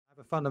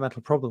A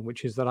fundamental problem,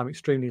 which is that I'm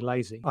extremely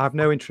lazy. I have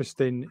no interest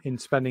in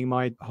spending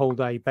my whole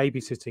day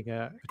babysitting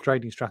a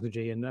trading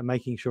strategy and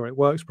making sure it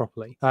works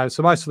properly.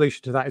 So my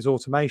solution to that is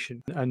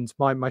automation, and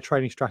my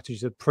trading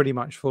strategies are pretty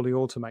much fully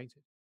automated.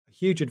 A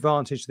huge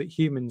advantage that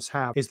humans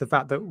have is the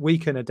fact that we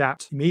can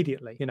adapt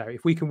immediately.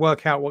 If we can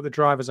work out what the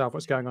drivers are,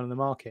 what's going on in the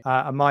market.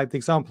 And the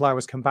example I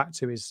always come back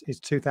to is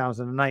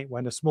 2008,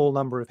 when a small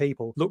number of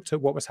people looked at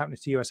what was happening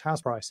to US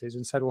house prices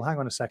and said, well, hang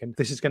on a second,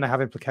 this is going to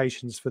have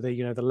implications for the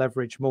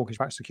leveraged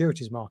mortgage-backed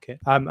securities market.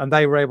 And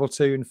they were able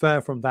to infer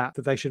from that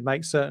they should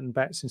make certain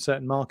bets in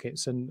certain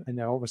markets. And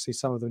obviously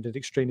some of them did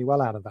extremely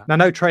well out of that. Now,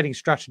 no trading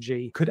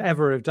strategy could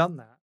ever have done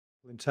that.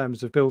 In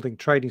terms of building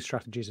trading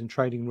strategies and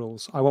trading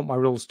rules, I want my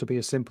rules to be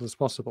as simple as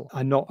possible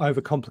and not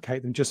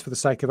overcomplicate them just for the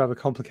sake of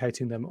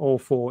overcomplicating them, or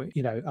for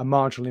a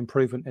marginal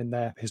improvement in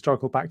their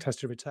historical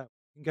backtested return.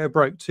 You can go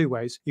broke two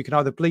ways. You can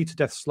either bleed to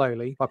death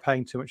slowly by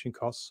paying too much in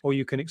costs, or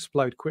you can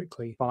explode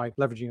quickly by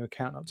leveraging your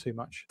account up too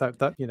much.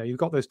 You've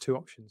got those two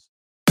options.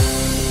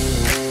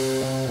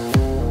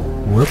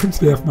 Welcome to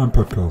the Alpha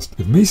Podcast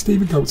with me,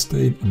 Stephen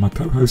Goldstein, and my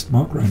co-host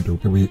Mark Randall,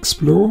 where we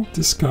explore,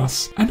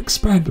 discuss and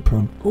expand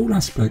upon all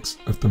aspects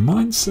of the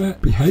mindset,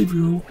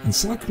 behavioural and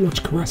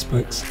psychological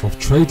aspects of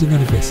trading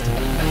and investing.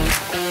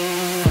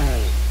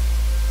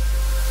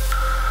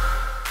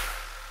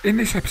 In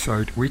this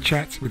episode, we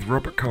chat with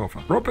Robert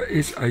Carver. Robert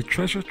is a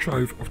treasure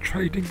trove of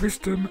trading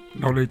wisdom,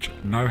 knowledge,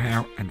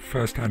 know-how and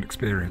first-hand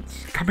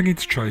experience. Coming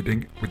into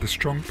trading with a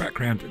strong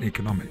background in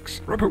economics,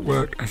 Robert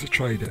worked as a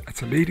trader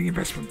at a leading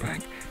investment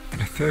bank and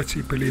a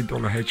 $30 billion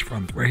hedge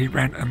fund, where he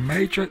ran a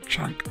major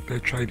chunk of their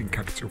trading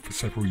capital for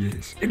several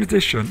years. In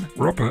addition,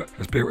 Robert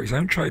has built his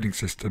own trading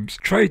systems,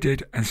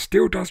 traded and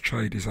still does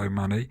trade his own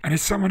money, and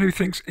is someone who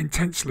thinks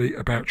intensely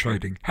about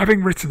trading,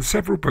 having written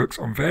several books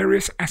on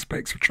various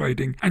aspects of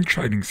trading and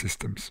trading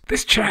systems.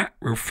 This chat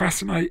will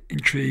fascinate,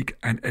 intrigue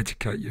and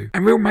educate you,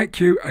 and will make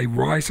you a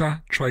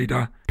wiser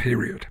trader,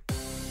 period.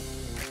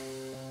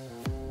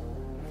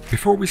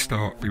 Before we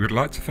start, we would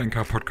like to thank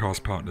our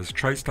podcast partners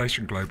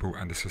TradeStation Global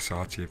and the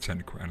Society of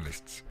Technical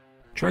Analysts.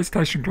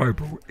 TradeStation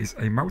Global is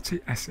a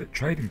multi-asset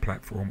trading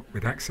platform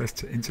with access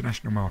to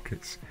international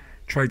markets.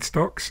 Trade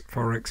stocks,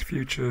 forex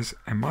futures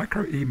and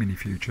micro e-mini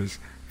futures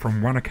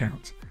from one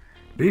account.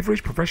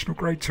 Leverage professional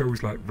grade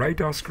tools like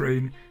Radar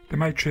Screen, The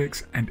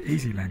Matrix and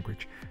Easy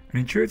Language, an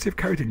intuitive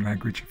coding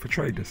language for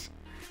traders.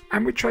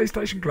 And with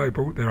TradeStation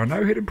Global, there are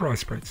no hidden price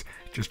spreads,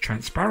 just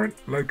transparent,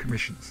 low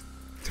commissions.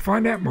 To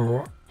find out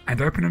more and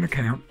open an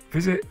account,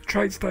 visit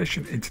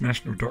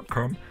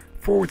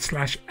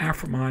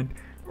tradestationinternational.com/alphamind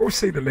or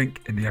see the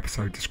link in the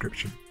episode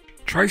description.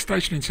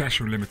 TradeStation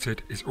International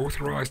Limited is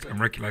authorised and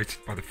regulated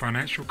by the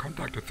Financial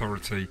Conduct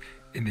Authority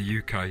in the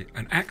UK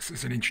and acts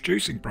as an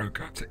introducing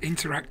broker to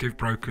Interactive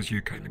Brokers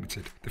UK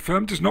Limited. The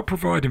firm does not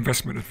provide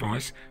investment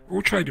advice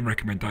or trading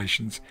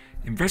recommendations.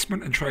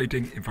 Investment and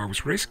trading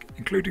involves risk,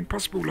 including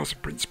possible loss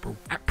of principal.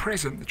 At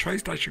present, the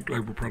TradeStation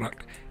Global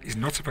product is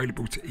not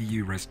available to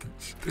EU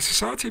residents. The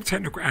Society of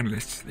Technical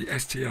Analysts, the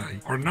STA,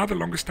 are another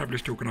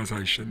long-established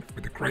organisation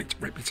with a great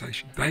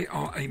reputation. They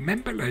are a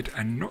member-led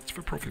and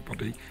not-for-profit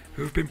body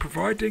who have been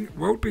providing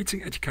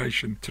world-beating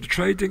education to the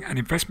trading and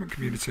investment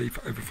community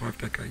for over 5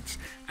 decades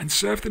and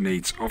serve the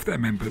needs of their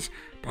members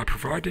by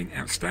providing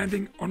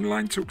outstanding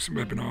online talks and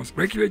webinars,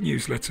 regular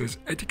newsletters,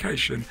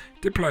 education,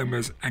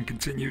 diplomas and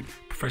continued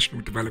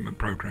professional development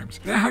programs.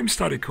 Their home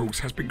study course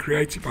has been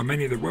created by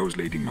many of the world's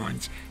leading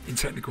minds in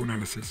technical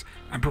analysis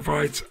and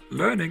provides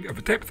learning of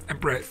a depth and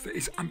breadth that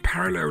is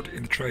unparalleled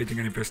in the trading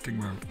and investing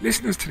world.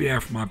 Listeners to the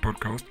Alpha Mind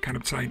podcast can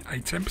obtain a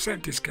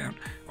 10% discount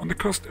on the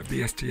cost of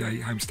the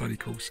STA home study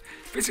course.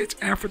 Visit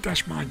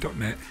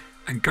alpha-mind.net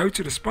and go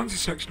to the sponsor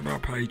section of our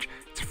page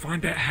to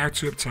find out how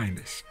to obtain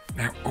this.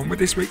 Now on with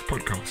this week's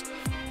podcast.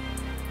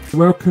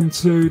 Welcome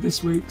to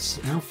this week's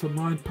Alpha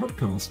Mind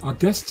podcast. Our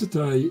guest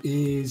today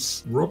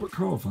is Robert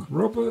Carver.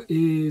 Robert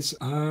is,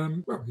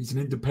 he's an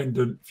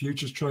independent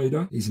futures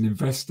trader. He's an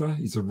investor.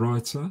 He's a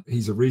writer.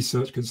 He's a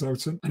research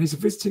consultant. And he's a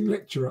visiting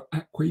lecturer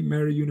at Queen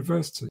Mary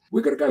University.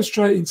 We're going to go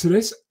straight into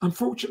this.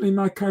 Unfortunately,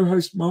 my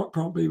co-host Mark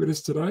can't be with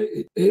us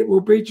today. It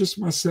will be just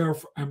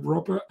myself and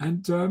Robert.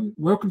 And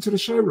welcome to the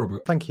show,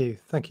 Robert. Thank you.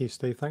 Thank you,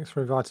 Steve. Thanks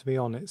for inviting me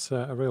on. It's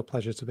a real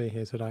pleasure to be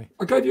here today.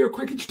 I gave you a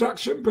quick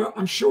introduction, but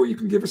I'm sure you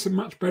can give us a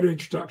much better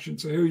introduction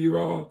to who you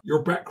are,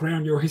 your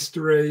background, your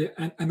history,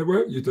 and the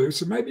work you do.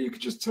 So maybe you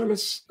could just tell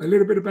us a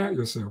little bit about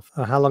yourself.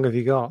 How long have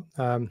you got?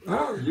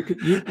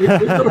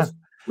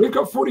 We've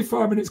got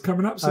 45 minutes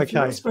coming up, so okay. If you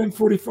want to spend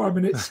 45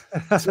 minutes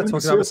talking about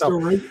myself,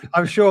 story.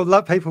 I'm sure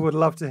people would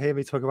love to hear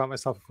me talk about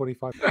myself for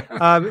 45.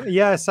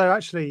 So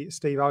actually,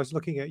 Steve, I was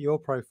looking at your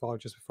profile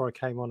just before I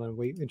came on, and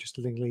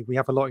interestingly, we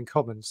have a lot in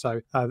common. So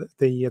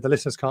the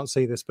listeners can't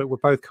see this, but we're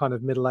both kind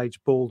of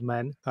middle-aged bald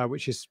men,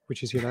 which is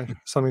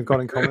something we've got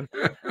in common.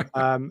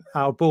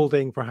 Our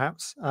balding,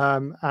 perhaps,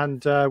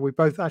 and we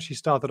both actually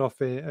started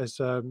off as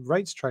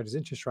rates traders,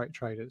 interest rate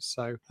traders.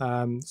 So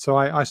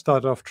I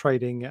started off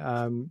trading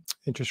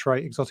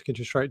exotic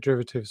interest rate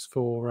derivatives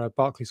for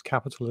Barclays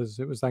Capital, as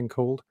it was then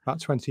called, about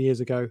 20 years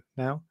ago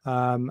now.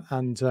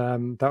 And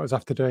that was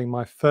after doing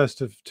my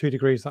first of 2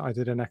 degrees that I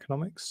did in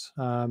economics.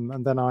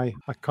 And then I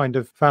kind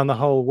of found the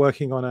whole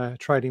working on a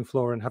trading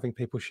floor and having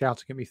people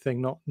shouting at me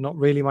thing not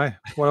really what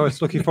I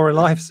was looking for in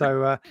life.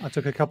 So I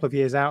took a couple of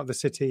years out of the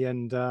city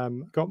and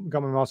got my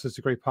master's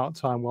degree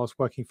part-time whilst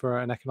working for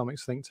an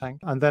economics think tank.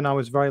 And then I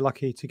was very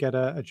lucky to get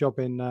a job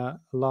in a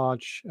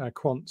large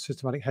quant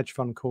systematic hedge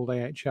fund called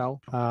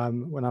AHL.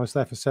 When I was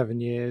there for 7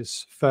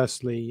 years,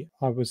 firstly,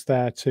 I was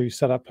there to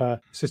set up a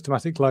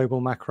systematic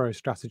global macro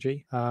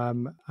strategy,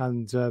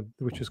 and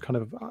which was kind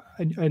of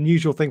an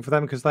unusual thing for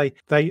them because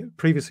they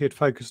previously had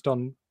focused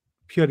on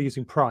purely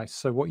using price,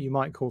 so what you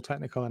might call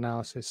technical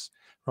analysis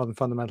rather than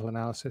fundamental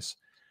analysis.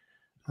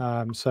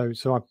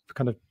 So I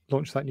kind of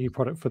launched that new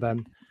product for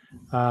them.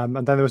 And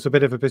then there was a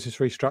bit of a business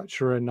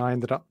restructure, and I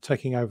ended up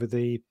taking over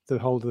the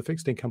whole of the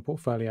fixed income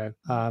portfolio,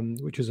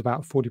 which was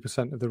about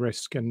 40% of the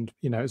risk. And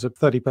it was a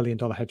 $30 billion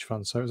hedge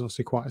fund, so it was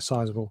obviously quite a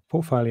sizable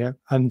portfolio.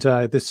 And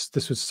this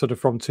was sort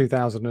of from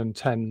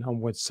 2010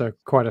 onwards, so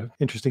quite an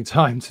interesting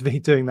time to be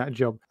doing that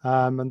job.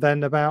 And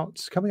then about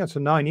coming up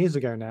to 9 years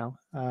ago now,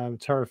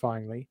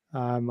 terrifyingly,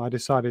 I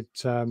decided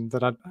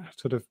that I'd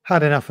sort of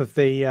had enough of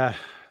the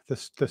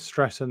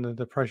stress and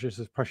the pressures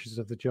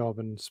of the job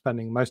and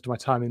spending most of my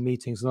time in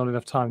meetings and not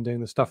enough time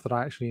doing the stuff that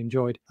I actually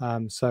enjoyed.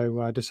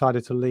 So I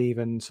decided to leave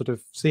and sort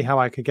of see how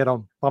I could get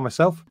on by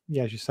myself.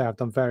 Yeah, as you say, I've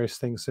done various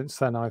things since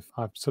then. I've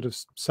sort of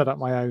set up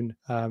my own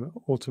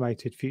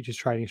automated futures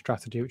trading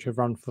strategy, which I've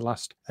run for the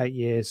last 8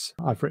 years.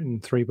 I've written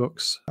 3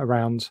 books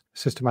around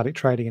systematic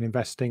trading and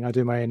investing. I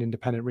do my own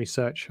independent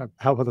research. I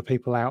help other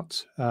people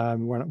out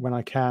when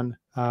I can.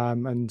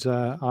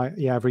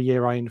 Every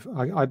year as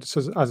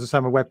I say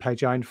on my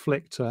webpage, I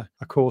inflict a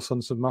course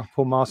on some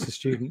poor master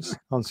students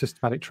on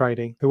systematic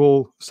trading who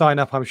all sign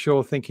up, I'm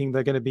sure, thinking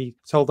they're going to be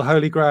told the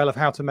holy grail of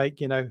how to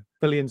make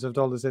billions of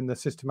dollars in the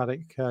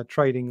systematic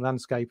trading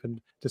landscape, and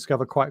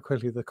discover quite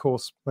quickly the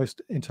course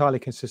most entirely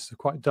consists of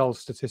quite dull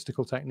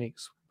statistical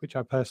techniques, which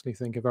I personally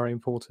think are very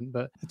important,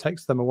 but it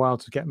takes them a while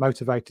to get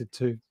motivated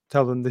to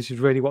tell them this is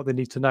really what they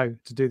need to know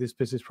to do this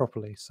business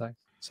properly. So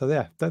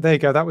yeah, there you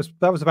go. That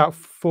was about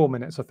 4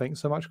 minutes, I think,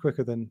 so much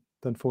quicker than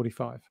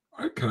 45.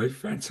 Okay,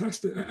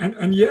 fantastic.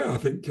 And yeah, I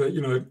think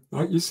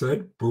like you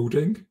said,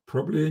 balding,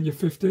 probably in your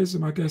 50s,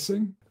 am I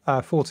guessing?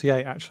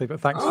 48 actually,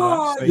 but thanks for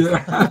that, Steve.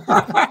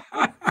 Yeah.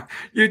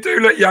 You do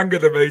look younger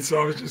than me,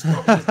 so I was just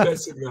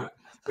guessing that.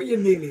 But you're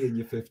nearly in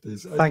your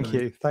 50s.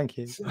 Okay. Thank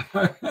you.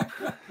 But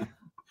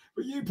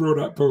you brought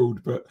up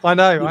bald, but I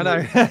know.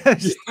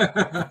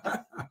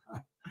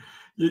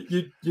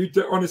 You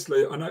do,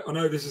 honestly, I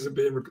know this isn't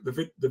being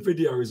the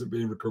video isn't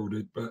being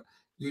recorded, but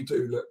you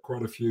do look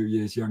quite a few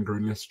years younger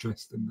and less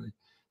stressed than me.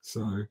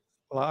 So,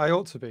 well, I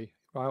ought to be.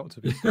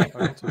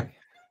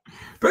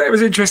 But it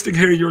was interesting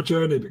hearing your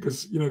journey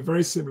because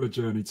very similar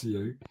journey to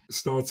you.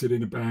 Started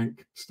in a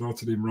bank,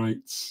 started in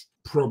rates.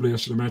 Probably, I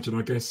should imagine,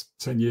 I guess,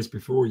 10 years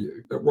before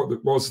you, at what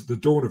was the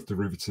dawn of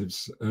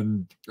derivatives.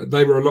 And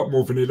they were a lot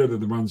more vanilla than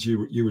the ones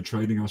you were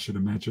trading, I should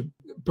imagine.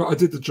 But I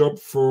did the job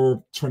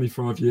for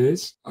 25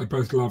 years. I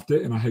both loved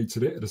it and I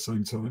hated it at the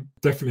same time.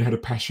 Definitely had a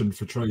passion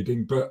for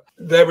trading. But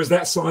there was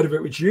that side of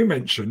it, which you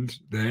mentioned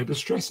there, the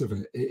stress of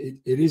it.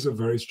 It is a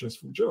very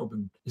stressful job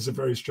and it's a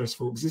very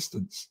stressful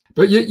existence.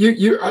 But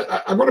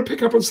I want to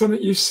pick up on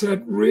something you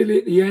said really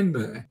at the end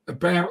there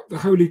about the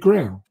Holy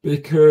Grail,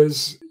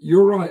 because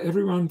you're right.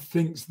 Everyone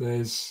thinks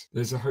there's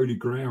a Holy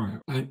Grail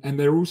out, and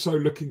they're also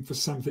looking for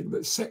something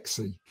that's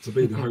sexy to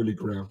be the Holy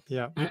Grail.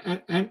 Yeah.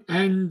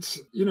 And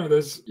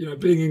there's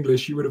being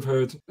English, you would have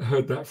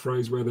heard that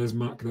phrase where there's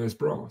muck, there's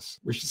brass,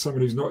 which is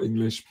someone who's not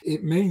English.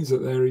 It means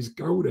that there is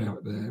gold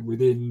out there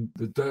within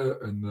the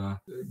dirt and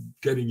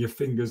getting your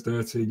fingers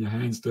dirty and your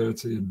hands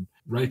dirty and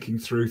raking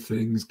through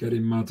things,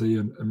 getting muddy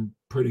and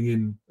putting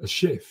in a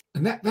shift.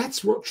 And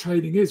that's what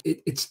trading is.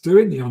 It's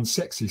doing the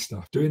unsexy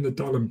stuff, doing the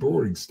dull and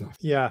boring stuff.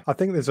 Yeah, I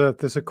think there's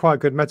a quite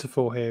good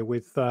metaphor here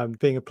with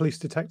being a police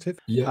detective.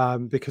 Yeah.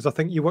 Because I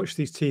think you watch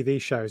these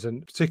TV shows,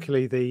 and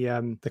particularly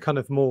the kind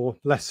of more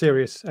less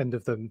serious end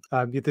of them.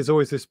 There's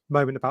always this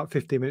moment about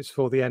 15 minutes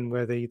before the end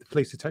where the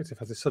police detective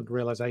has this sudden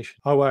realization.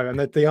 Oh, wow, and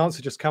the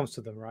answer just comes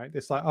to them, right?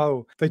 It's like,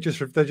 oh, they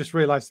just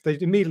realized they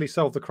immediately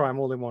solved the crime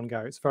all in one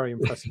go. It's very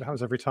impressive. It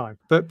happens every time.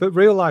 But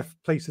real life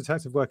police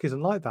detective work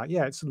isn't like that.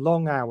 Yeah, it's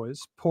long hours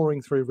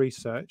pouring through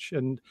research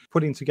and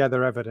putting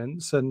together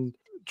evidence and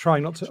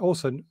trying not to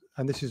also,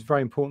 and this is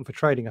very important for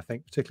trading, I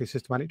think, particularly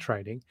systematic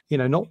trading,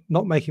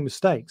 not making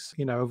mistakes,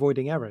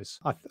 avoiding errors.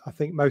 I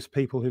think most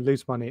people who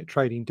lose money at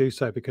trading do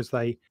so because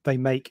they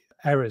make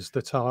errors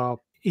that are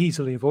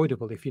easily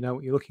avoidable if you know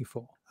what you're looking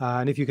for.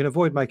 And if you can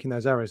avoid making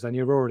those errors, then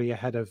you're already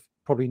ahead of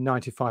probably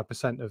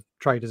 95% of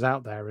traders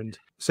out there. And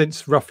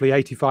since roughly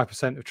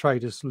 85% of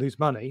traders lose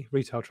money,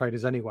 retail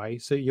traders anyway,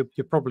 so you're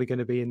probably going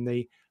to be in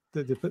the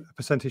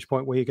percentage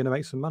point where you're going to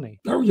make some money.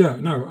 Oh yeah,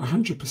 no,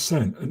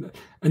 100%. And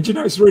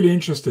it's really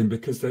interesting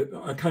because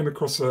I came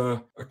across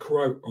a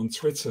quote on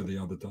Twitter the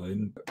other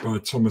day by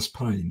Thomas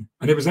Paine,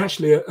 and it was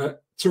actually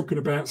talking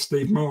about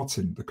Steve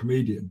Martin, the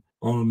comedian,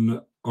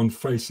 on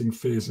facing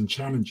fears and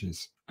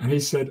challenges. And he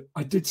said,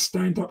 I did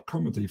stand-up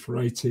comedy for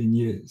 18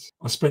 years.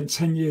 I spent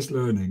 10 years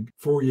learning,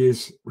 4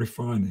 years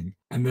refining,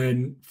 and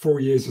then 4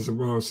 years as a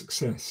wild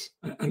success.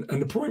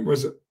 And the point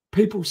was that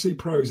people see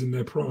pros in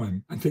their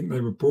prime and think they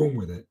were born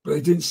with it, but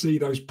they didn't see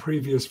those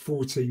previous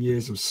 14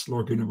 years of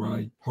slogging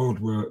away, hard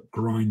work,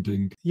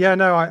 grinding. Yeah,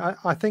 no,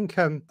 I think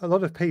a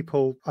lot of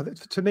people,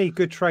 to me,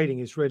 good trading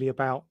is really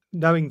about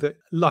knowing that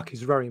luck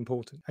is very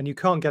important, and you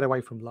can't get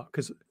away from luck,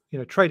 because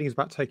trading is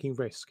about taking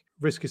risk.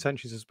 Risk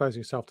essentially is exposing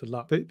yourself to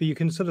luck, but you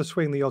can sort of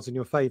swing the odds in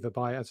your favor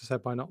by, as I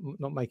said, by not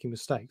making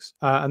mistakes.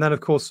 And then,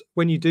 of course,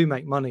 when you do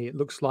make money, it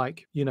looks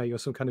like you're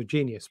some kind of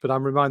genius. But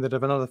I'm reminded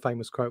of another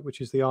famous quote, which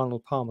is the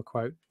Arnold Palmer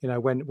quote.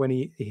 When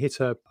he hit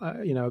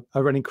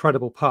an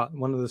incredible putt,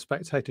 one of the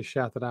spectators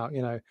shouted out,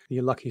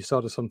 "You're lucky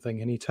sod" or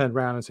something, and he turned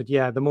around and said,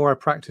 "Yeah, the more I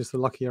practice, the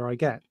luckier I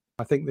get."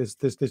 I think there's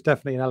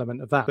definitely an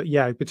element of that. But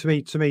yeah, but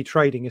to me,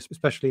 trading,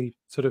 especially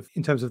sort of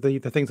in terms of the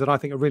things that I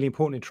think are really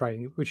important in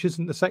trading, which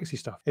isn't the sexy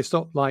stuff. It's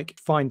not like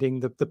finding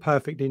the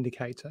perfect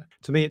indicator.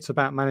 To me, it's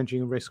about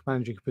managing risk,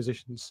 managing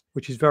positions,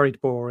 which is very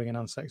boring and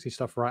unsexy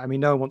stuff, right? I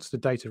mean, no one wants to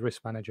date a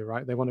risk manager,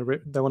 right? They want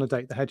to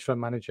date the hedge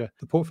fund manager,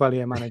 the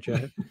portfolio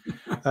manager,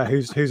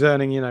 who's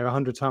earning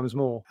 100 times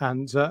more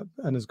and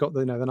has got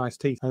the nice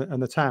teeth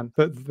and the tan.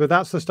 But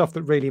that's the stuff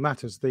that really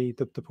matters, the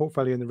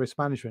portfolio and the risk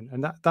management.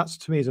 And that's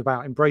to me is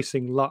about embracing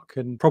luck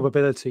and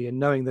probability and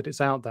knowing that it's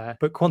out there,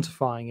 but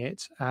quantifying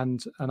it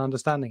and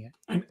understanding it.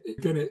 And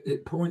again,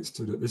 it points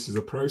to that this is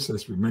a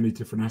process with many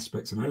different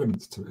aspects and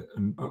elements to it.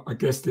 And I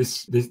guess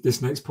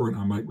this next point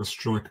I make will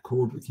strike a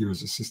chord with you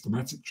as a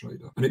systematic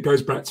trader. And it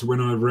goes back to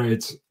when I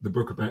read the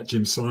book about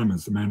Jim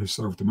Simons, the man who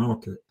solved the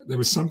market. There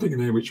was something in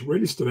there which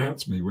really stood out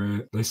to me,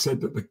 where they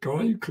said that the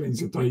guy who cleans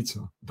the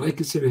data, they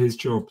consider his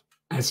job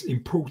as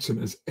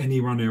important as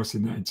anyone else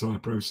in that entire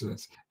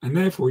process, and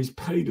therefore he's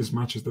paid as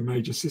much as the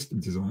major system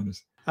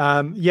designers.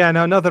 Now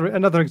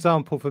another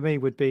example for me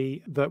would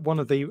be that one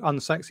of the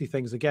unsexy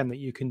things, again, that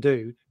you can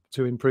do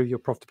to improve your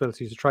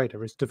profitability as a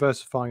trader is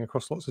diversifying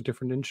across lots of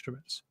different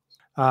instruments.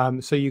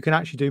 So you can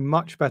actually do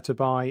much better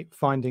by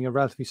finding a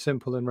relatively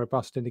simple and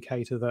robust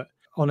indicator that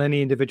on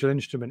any individual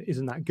instrument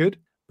isn't that good.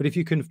 But if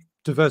you can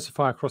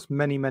diversify across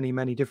many, many,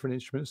 many different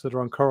instruments that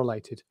are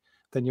uncorrelated,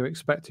 then your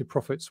expected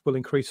profits will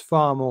increase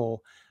far more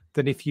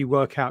than if you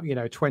work out,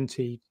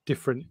 20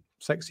 different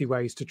sexy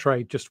ways to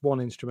trade just one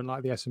instrument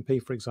like the S&P,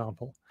 for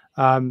example.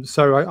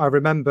 So I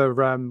remember,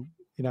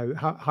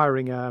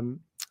 hiring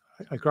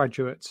a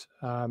graduate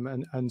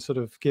and sort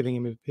of giving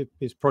him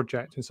his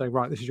project and saying,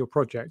 right, this is your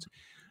project.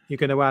 You're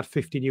going to add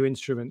 50 new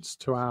instruments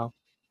to our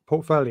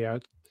portfolio,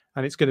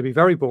 and it's going to be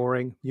very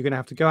boring. You're going to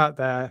have to go out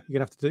there. You're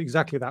going to have to do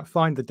exactly that.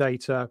 Find the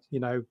data,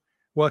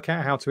 work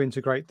out how to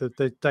integrate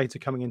the data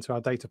coming into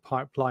our data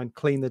pipeline,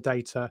 clean the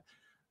data,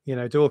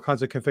 do all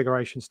kinds of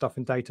configuration stuff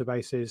in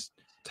databases,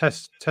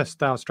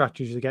 test our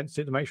strategies against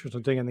it to make sure it's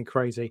not doing anything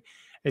crazy.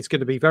 It's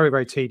going to be very,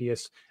 very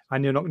tedious,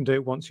 and you're not going to do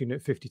it once, you do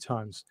it 50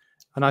 times.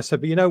 And I said,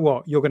 but you know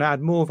what? You're going to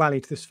add more value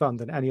to this fund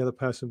than any other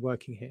person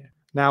working here.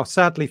 Now,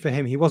 sadly for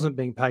him, he wasn't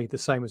being paid the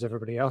same as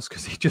everybody else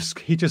because he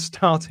just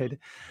started,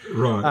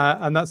 right?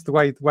 And that's the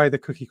way the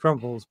cookie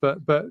crumbles. But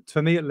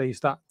for me, at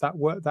least, that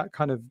work, that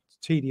kind of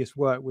tedious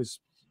work, was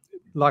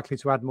likely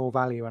to add more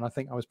value, and I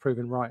think I was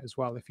proven right as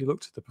well. If you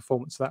looked at the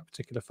performance of that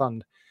particular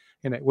fund,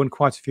 it won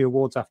quite a few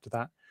awards after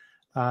that.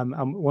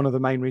 And one of the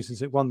main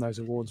reasons it won those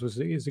awards was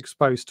it is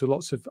exposed to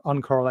lots of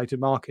uncorrelated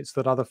markets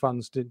that other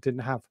funds didn't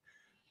have.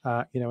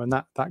 And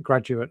that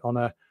graduate on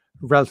a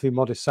relatively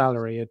modest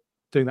salary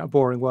doing that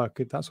boring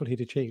work, that's what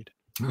he'd achieved.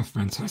 Oh,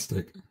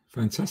 fantastic.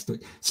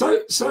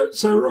 So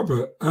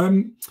Robert,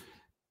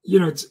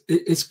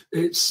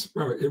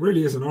 it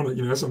really is an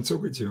honor. As I'm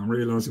talking to you, I'm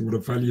realizing what a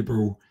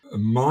valuable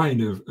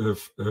mine of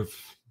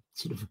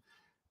sort of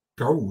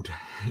gold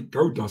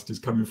dust is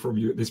coming from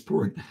you at this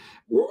point.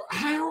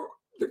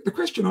 The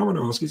question I want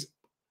to ask is,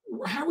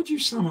 how would you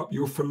sum up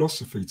your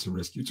philosophy to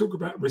risk? You talk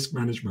about risk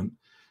management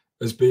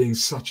as being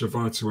such a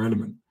vital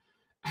element.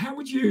 How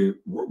would you,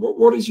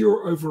 what is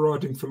your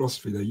overriding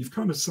philosophy there? You've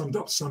kind of summed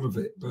up some of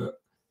it,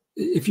 but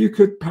if you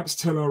could perhaps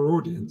tell our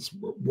audience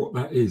what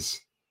that is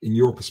in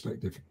your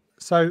perspective.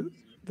 So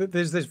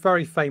there's this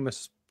very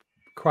famous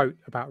quote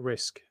about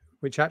risk,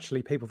 which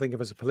actually people think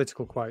of as a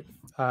political quote,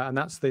 and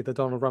that's the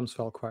Donald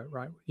Rumsfeld quote,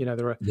 right?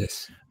 There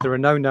are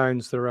no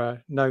knowns, there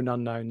are known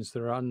unknowns,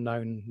 there are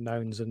unknown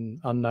knowns and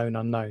unknown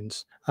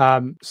unknowns.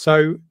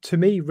 So to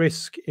me,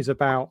 risk is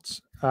about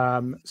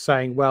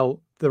saying,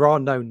 well, there are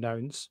known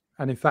knowns.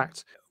 And in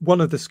fact, one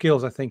of the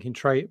skills I think in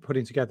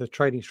putting together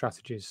trading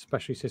strategies,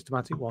 especially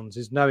systematic ones,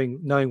 is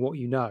knowing what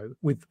you know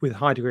with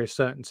high degree of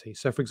certainty.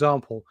 So, for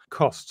example,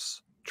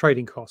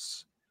 trading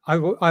costs.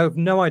 I have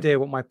no idea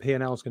what my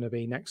P&L is going to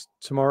be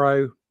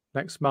tomorrow,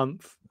 next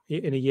month,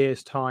 in a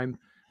year's time.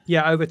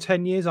 Yeah, over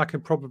 10 years, I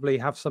can probably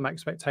have some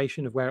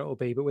expectation of where it will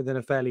be, but within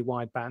a fairly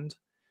wide band.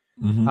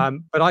 Mm-hmm.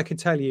 But I can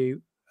tell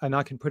you, and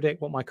I can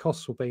predict what my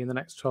costs will be in the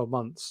next 12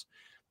 months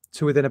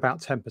to within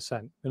about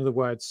 10%. In other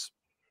words,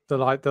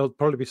 there'll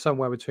probably be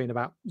somewhere between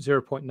about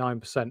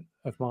 0.9%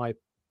 of my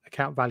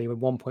account value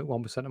and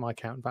 1.1% of my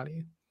account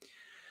value.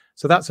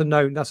 So that's a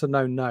known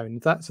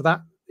known. So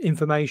that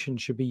information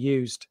should be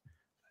used,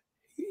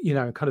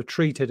 kind of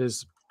treated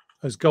as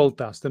gold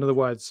dust. In other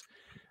words,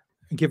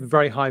 given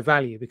very high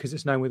value because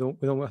it's known with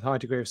a high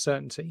degree of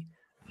certainty.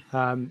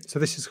 So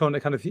this is kind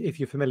of if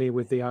you're familiar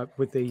with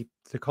the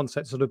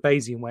concept, sort of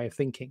Bayesian way of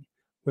thinking,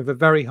 with a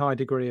very high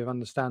degree of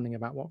understanding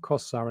about what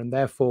costs are, and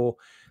therefore,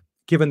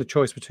 given the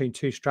choice between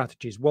two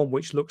strategies, one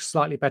which looks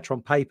slightly better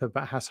on paper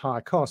but has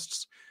higher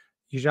costs,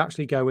 you should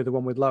actually go with the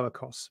one with lower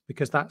costs,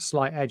 because that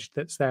slight edge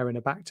that's there in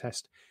a back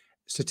test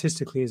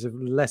statistically is of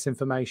less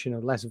information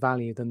or less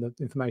value than the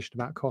information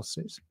about costs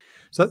is.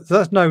 So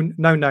that's known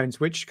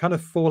knowns, which kind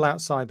of fall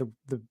outside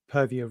the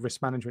purview of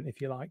risk management, if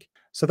you like.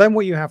 So then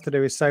what you have to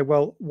do is say,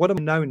 well, what are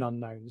known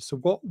unknowns? So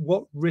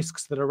what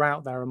risks that are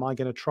out there am I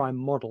going to try and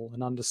model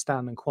and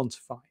understand and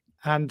quantify?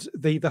 And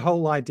the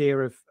whole idea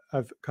of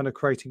kind of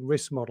creating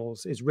risk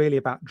models is really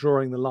about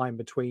drawing the line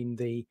between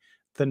the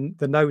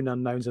known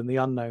unknowns and the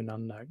unknown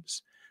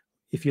unknowns,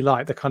 if you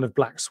like, the kind of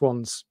black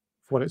swans,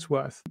 for what it's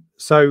worth.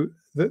 So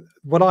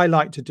what I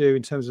like to do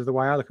in terms of the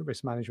way I look at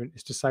risk management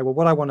is to say, well,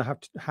 what I want to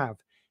have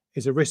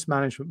is a risk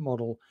management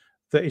model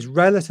that is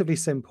relatively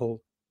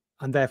simple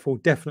and therefore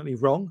definitely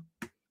wrong,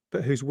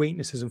 but whose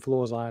weaknesses and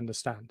flaws I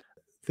understand.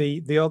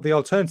 The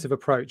alternative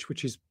approach,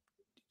 which is,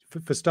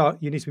 for start,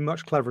 you need to be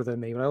much cleverer than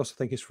me, but I also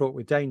think is fraught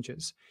with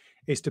dangers,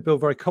 is to build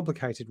very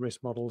complicated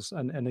risk models.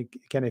 And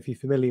again, if you're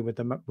familiar with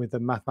the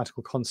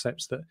mathematical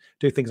concepts that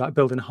do things like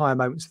building higher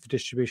moments of the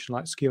distribution,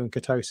 like skew and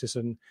kurtosis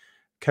and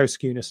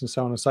co-skewness and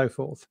so on and so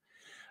forth.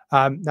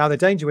 Now, the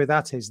danger with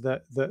that is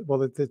that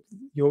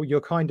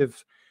you're kind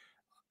of,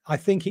 I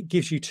think it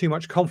gives you too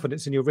much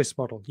confidence in your risk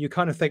model. You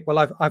kind of think, well,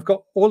 I've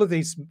got all of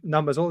these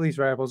numbers, all of these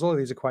variables, all of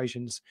these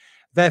equations.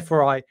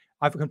 Therefore,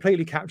 I've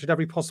completely captured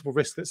every possible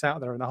risk that's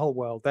out there in the whole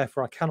world.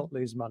 Therefore, I cannot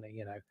lose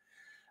money,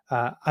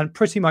 And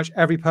pretty much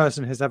every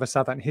person has ever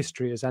said that in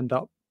history has ended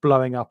up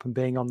blowing up and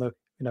being on the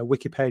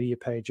Wikipedia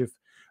page of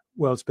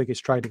world's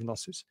biggest trading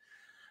losses.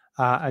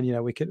 And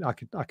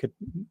I could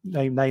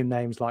name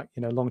names like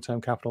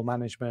long-term capital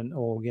management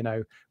or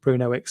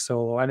Bruno Ixel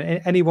or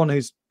anyone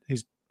who's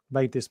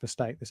made this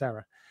mistake, this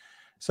error.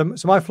 So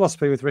my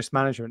philosophy with risk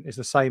management is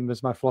the same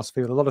as my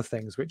philosophy with a lot of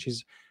things, which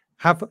is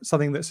have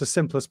something that's as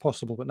simple as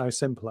possible but no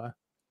simpler.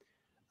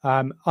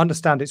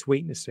 Understand its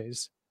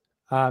weaknesses,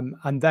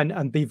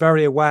 and be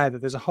very aware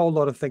that there's a whole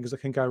lot of things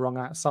that can go wrong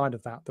outside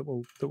of that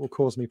will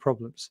cause me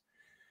problems.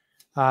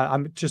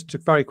 I'm just to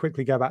very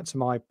quickly go back to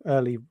my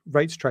early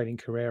rates trading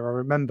career. I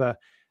remember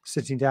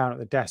sitting down at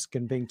the desk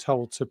and being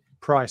told to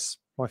price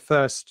my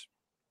first,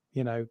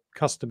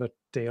 customer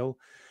deal,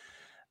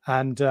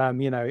 and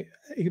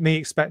me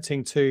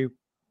expecting to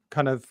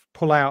kind of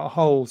pull out a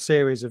whole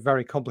series of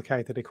very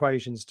complicated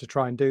equations to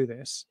try and do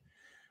this.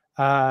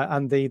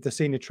 And the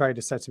senior trader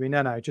said to me,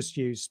 no, just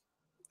use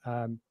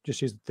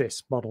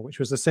this model, which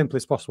was the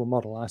simplest possible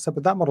model. And I said,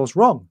 but that model's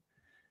wrong.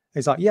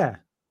 He's like, yeah,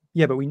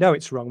 but we know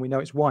it's wrong. We know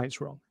it's why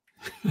it's wrong.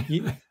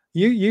 You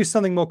use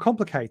something more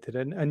complicated,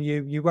 and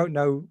you won't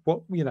know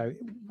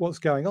what's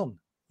going on.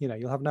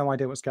 You'll have no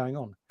idea what's going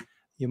on.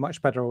 You're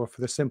much better off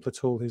with a simpler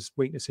tool whose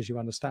weaknesses you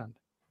understand.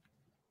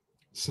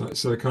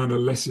 So kind of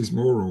less is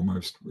more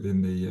almost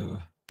within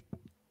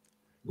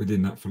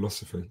that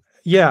philosophy.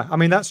 Yeah, I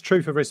mean, that's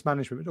true for risk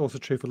management, but also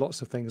true for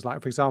lots of things.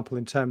 Like, for example,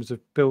 in terms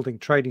of building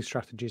trading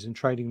strategies and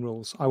trading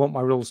rules, I want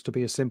my rules to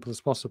be as simple as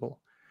possible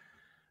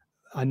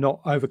and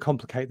not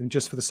overcomplicate them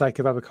just for the sake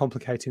of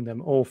overcomplicating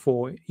them, or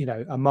for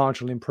a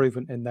marginal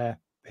improvement in their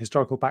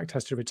historical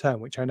backtested return,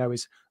 which I know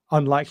is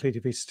unlikely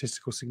to be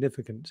statistically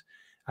significant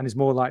and is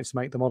more likely to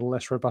make the model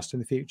less robust in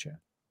the future.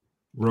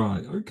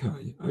 Right.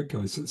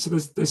 Okay. So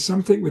there's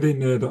something within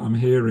there that I'm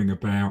hearing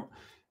about,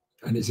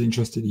 and it's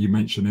interesting that you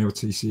mentioned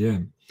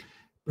LTCM,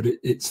 but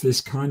it's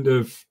this kind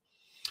of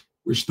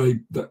which they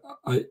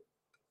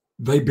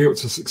built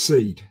to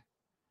succeed,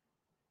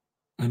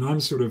 and I'm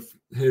sort of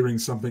hearing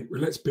something.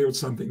 Well, let's build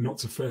something not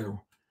to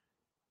fail,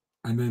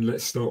 and then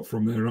let's start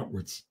from there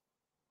upwards.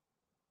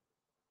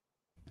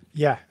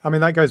 Yeah, I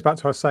mean, that goes back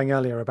to what I was saying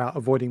earlier about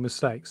avoiding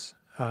mistakes.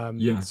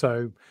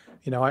 So,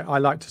 I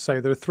like to say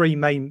there are three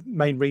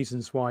main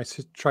reasons why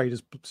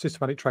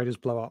systematic traders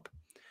blow up.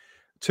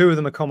 Two of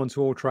them are common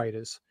to all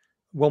traders.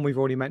 One we've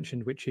already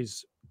mentioned, which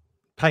is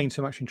paying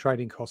too much in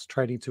trading costs,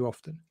 trading too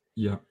often.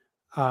 Yeah.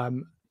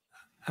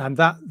 And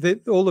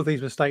all of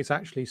these mistakes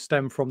actually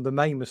stem from the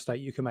main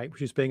mistake you can make,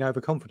 which is being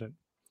overconfident.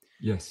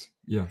 Yes.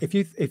 Yeah. If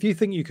you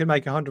think you can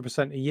make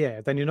 100% a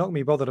year, then you're not going to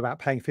be bothered about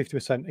paying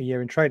 50% a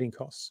year in trading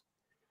costs.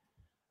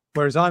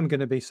 Whereas I'm going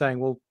to be saying,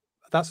 well,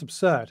 that's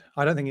absurd.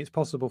 I don't think it's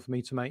possible for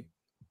me to make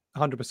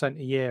 100%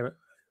 a year,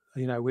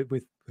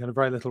 with kind of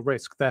very little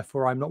risk.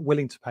 Therefore, I'm not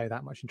willing to pay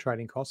that much in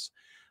trading costs.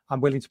 I'm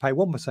willing to pay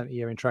 1% a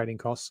year in trading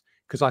costs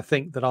because I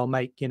think that I'll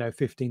make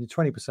 15 to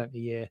 20% a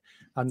year,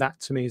 and that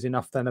to me is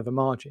enough then of a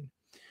margin.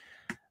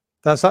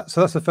 So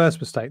that's the first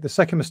mistake. The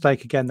second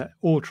mistake, again, that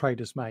all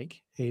traders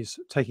make is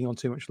taking on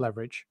too much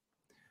leverage.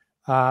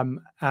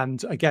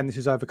 And again, this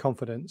is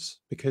overconfidence,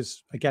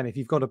 because again, if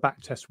you've got a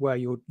back test where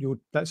you're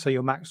let's say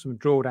your maximum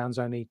drawdown's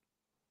only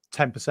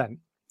 10%,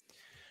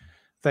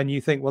 then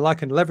you think, well, I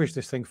can leverage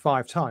this thing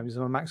 5 times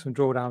and my maximum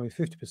drawdown is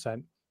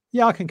 50%.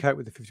 Yeah, I can cope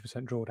with the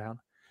 50% drawdown,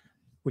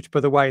 which, by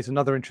the way, is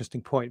another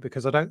interesting point,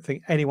 because I don't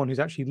think anyone who's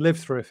actually lived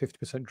through a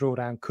 50%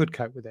 drawdown could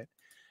cope with it.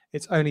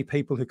 It's only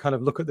people who kind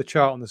of look at the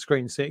chart on the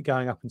screen, see it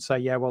going up and say,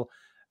 yeah, well,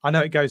 I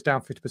know it goes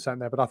down 50%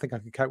 there, but I think I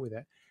can cope with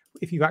it.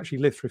 If you actually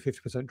live through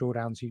 50%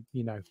 drawdowns,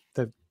 you know,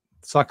 they're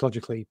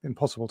psychologically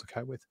impossible to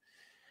cope with.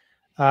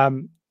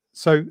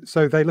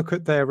 So they look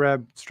at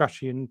their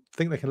strategy and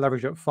think they can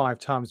leverage it 5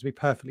 times to be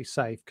perfectly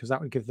safe, because that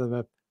would give them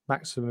a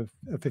maximum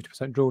of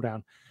 50%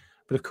 drawdown.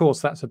 But of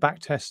course, that's a back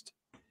test.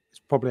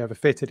 It's probably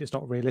overfitted. It's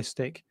not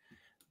realistic.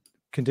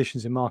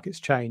 Conditions in markets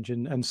change,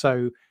 and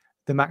so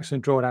the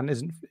maximum drawdown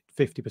isn't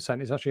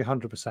 50%; it's actually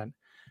 100%.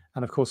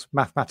 And of course,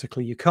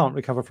 mathematically, you can't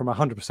recover from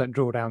 100%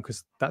 drawdown,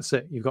 because that's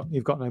it. You've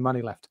got no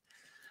money left.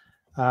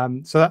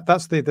 So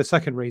that's the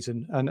second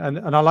reason.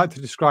 And I like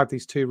to describe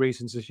these 2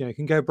 reasons as, you know, you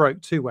can go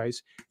broke 2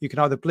 ways. You can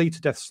either bleed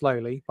to death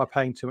slowly by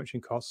paying too much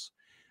in costs,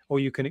 or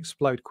you can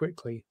explode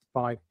quickly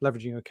by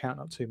leveraging your account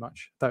up too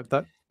much.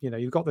 That you know,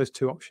 you've got those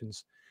 2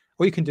 options.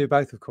 Or you can do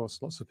both, of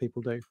course. Lots of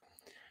people do.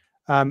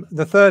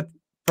 The third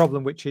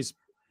problem, which is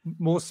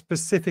more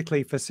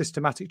specifically for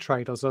systematic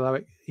traders, although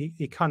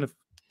it kind of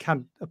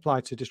can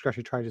apply to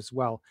discretionary traders as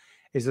well,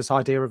 is this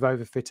idea of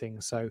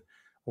overfitting,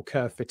 or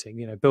curve fitting.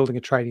 You know, building a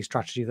trading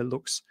strategy that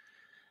looks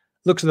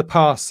at the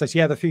past, says,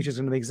 yeah, the future is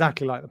going to be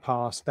exactly like the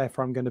past,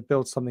 therefore I'm going to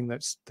build something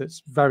that's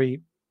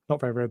very not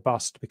very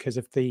robust, because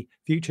if the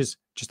future's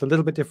just a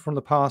little bit different from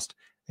the past,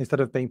 instead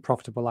of being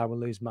profitable, I will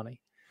lose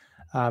money.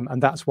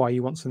 And that's why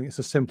you want something that's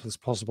as simple as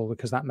possible,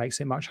 because that makes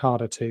it much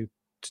harder to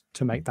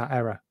make that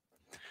error.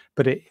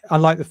 But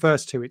unlike the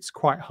first 2, it's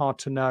quite hard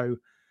to know,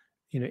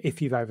 you know,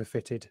 if you've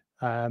overfitted.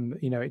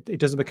 You know, it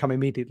doesn't become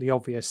immediately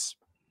obvious.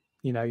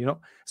 You know,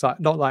 it's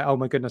not like, oh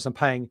my goodness, I'm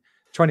paying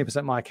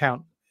 20% my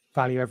account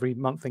value every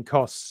month in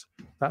costs.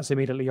 That's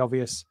immediately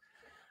obvious.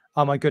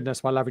 Oh my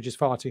goodness, my leverage is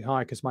far too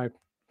high because my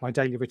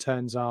daily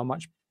returns are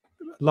much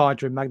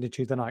larger in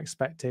magnitude than I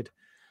expected.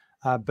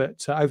 But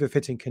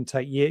overfitting can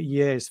take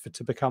years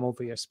to become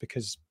obvious,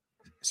 because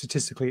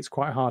statistically it's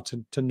quite hard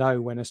to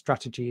know when a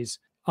strategy is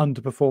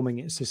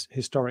underperforming its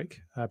historic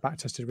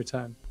back-tested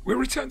return. We'll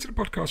return to the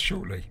podcast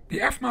shortly. The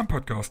AlphaMind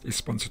podcast is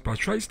sponsored by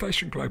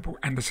TradeStation Global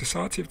and the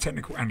Society of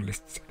Technical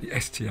Analysts, the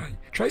STA.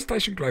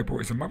 TradeStation Global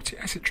is a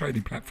multi-asset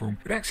trading platform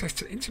with access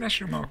to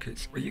international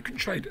markets, where you can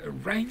trade a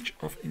range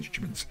of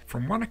instruments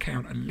from one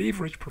account and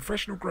leverage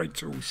professional-grade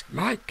tools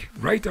like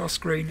Radar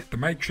Screen, The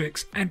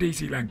Matrix, and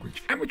Easy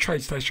Language. And with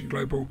TradeStation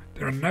Global,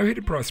 there are no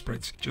hidden price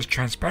spreads, just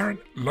transparent,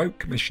 low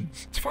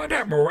commissions. To find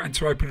out more and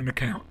to open an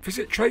account,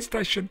 visit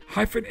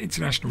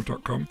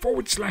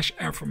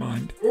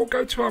TradeStation-international.com/AlphaMind, or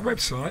go to our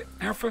website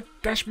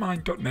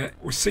alpha-mind.net,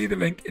 or see the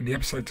link in the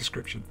episode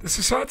description. The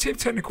Society of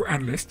Technical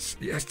Analysts,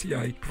 the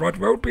STA, provide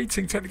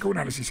world-beating technical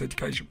analysis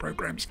education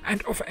programs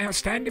and offer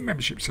outstanding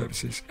membership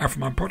services.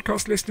 AlphaMind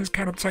podcast listeners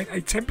can obtain a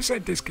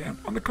 10% discount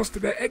on the cost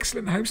of their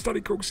excellent home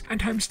study course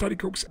and home study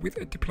course with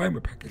a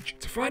diploma package.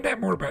 To find out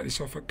more about this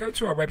offer, go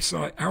to our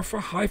website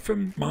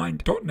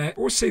alpha-mind.net,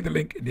 or see the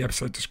link in the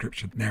episode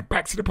description. Now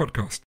back to the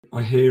podcast.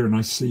 I hear and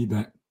I see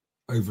that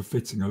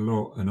overfitting a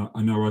lot, and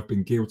I know I've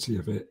been guilty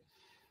of it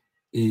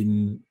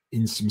in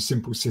some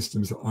simple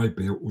systems that I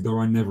built, although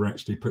I never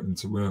actually put them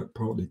to work,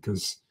 partly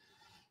because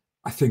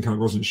I think I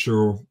wasn't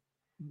sure,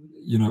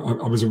 you know,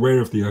 I was aware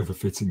of the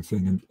overfitting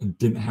thing and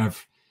didn't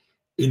have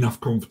enough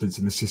confidence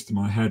in the system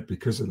I had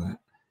because of that,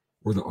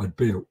 or that I'd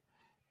built.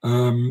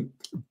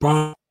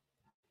 But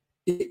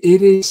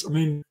it is, I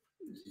mean,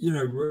 you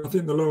know, I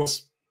think the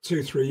last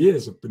 2-3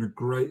 years have been a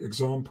great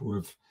example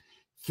of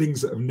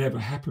things that have never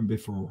happened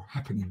before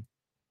happening,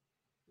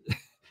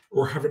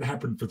 or haven't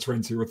happened for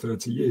 20 or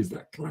 30 years.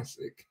 That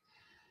classic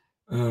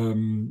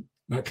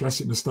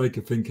mistake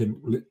of thinking,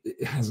 well,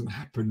 it hasn't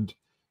happened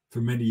for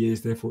many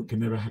years, therefore it can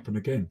never happen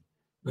again.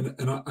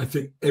 And I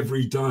think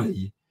every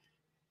day,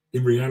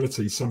 in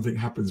reality, something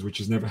happens which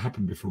has never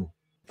happened before.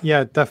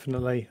 Yeah,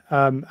 definitely.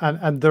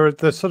 And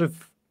there's sort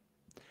of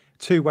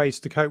 2 ways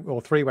to cope,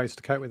 or 3 ways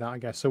to cope with that, I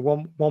guess. So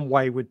one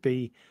way would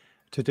be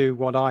to do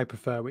what I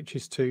prefer, which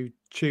is to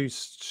choose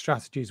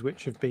strategies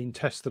which have been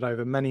tested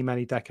over many,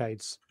 many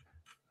decades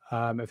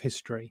of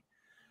history.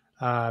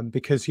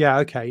 Because, yeah,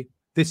 okay,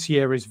 this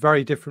year is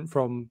very different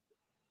from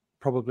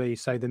probably,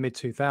 say, the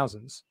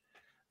mid-2000s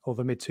or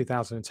the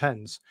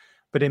mid-2010s.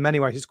 But in many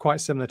ways, it's quite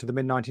similar to the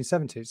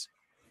mid-1970s,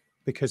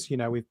 because, you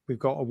know, we've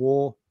got a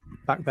war.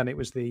 Back then, it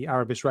was the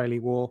Arab-Israeli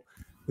war.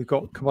 We've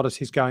got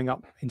commodities going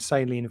up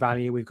insanely in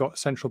value. We've got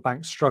central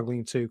banks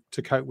struggling to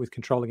cope with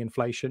controlling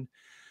inflation.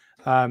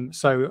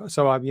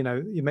 So you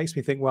know, it makes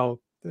me think, well,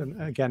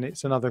 again,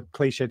 it's another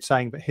cliched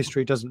saying, but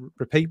history doesn't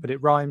repeat, but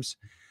it rhymes.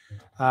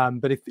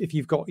 But if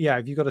you've got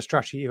a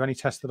strategy you've only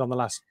tested on the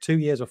last 2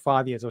 years or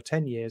 5 years or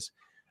 10 years,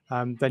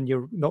 then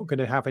you're not going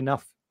to have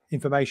enough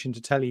information to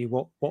tell you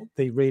what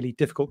the really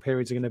difficult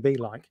periods are going to be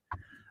like.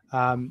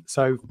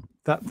 So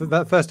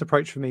that first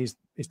approach for me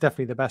is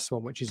definitely the best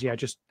one, which is,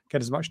 just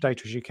get as much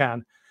data as you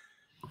can,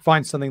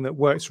 find something that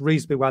works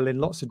reasonably well in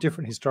lots of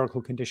different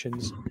historical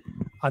conditions,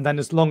 and then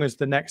as long as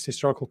the next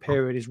historical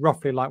period is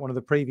roughly like one of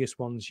the previous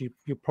ones,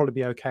 you'll probably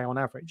be okay on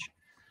average.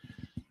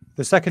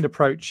 The second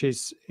approach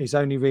is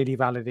only really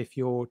valid if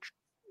you're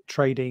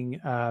trading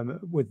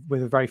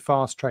with a very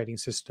fast trading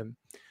system,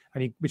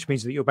 which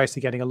means that you're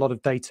basically getting a lot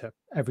of data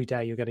every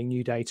day. You're getting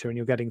new data, and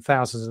you're getting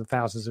thousands and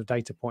thousands of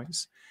data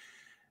points.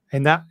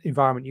 In that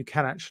environment, you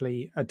can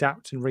actually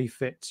adapt and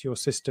refit your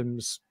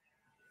systems,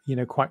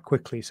 quite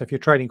quickly. So if you're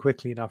trading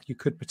quickly enough, you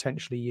could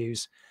potentially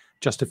use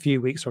just a few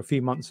weeks or a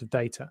few months of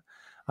data,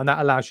 and that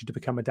allows you to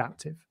become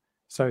adaptive.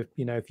 So,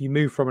 if you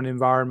move from an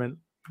environment,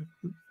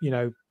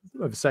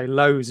 of say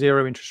low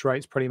zero interest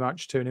rates pretty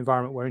much to an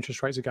environment where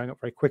interest rates are going up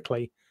very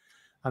quickly,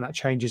 and that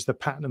changes the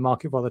pattern of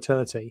market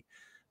volatility,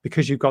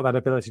 because you've got that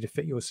ability to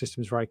fit your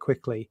systems very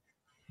quickly,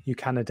 you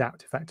can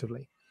adapt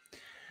effectively.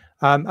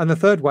 And the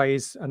third way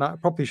is, and I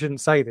probably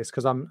shouldn't say this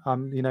because I'm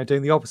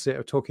doing the opposite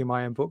of talking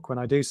my own book when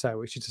I do so,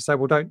 which is to say,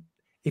 well,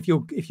 if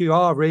you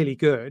are really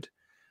good,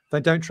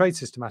 then don't trade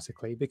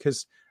systematically,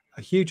 because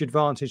a huge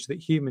advantage that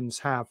humans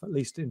have, at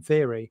least in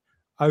theory,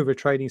 over a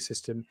trading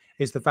system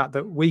is the fact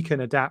that we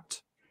can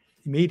adapt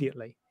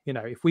immediately.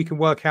 If we can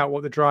work out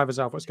what the drivers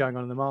are of what's going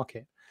on in the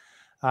market.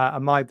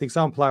 And the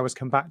example I always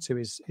come back to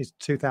is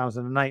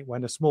 2008,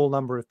 when a small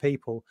number of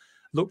people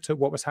looked at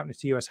what was happening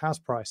to US house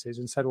prices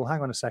and said, well,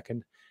 hang on a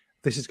second,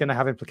 this is going to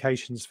have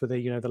implications for the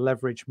the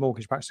leveraged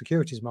mortgage-backed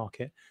securities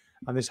market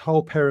and this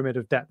whole pyramid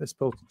of debt that's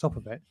built on top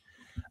of it.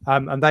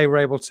 And they were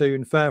able to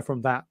infer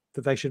from that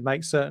they should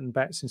make certain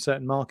bets in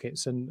certain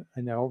markets, and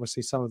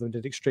obviously some of them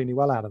did extremely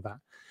well out of that.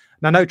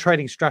 Now, no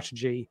trading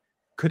strategy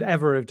could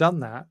ever have done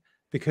that,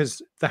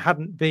 because there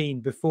hadn't been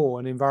before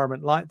an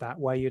environment like that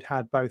where you'd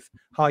had both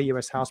high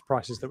US house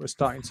prices that were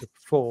starting to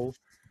fall,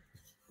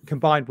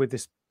 combined with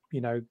this,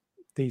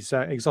 these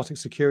exotic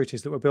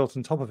securities that were built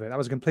on top of it. That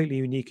was a completely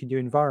unique and new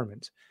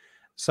environment.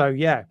 So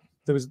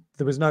there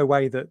was no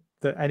way that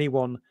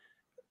anyone,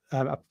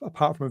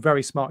 apart from a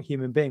very smart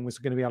human being, was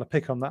going to be able to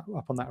pick up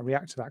on that and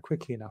react to that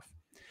quickly enough.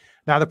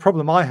 Now, the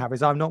problem I have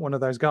is I'm not one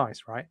of those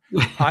guys, right?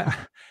 I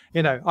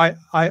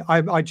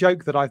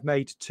joke that I've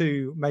made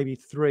 2, maybe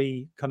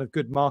 3 kind of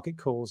good market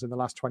calls in the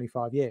last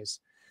 25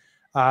 years.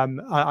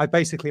 I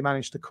basically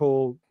managed to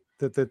call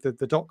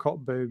the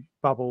dot-com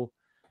bubble,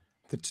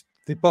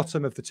 the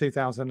bottom of the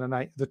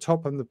 2008, the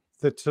top of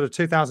the sort of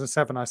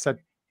 2007. I said,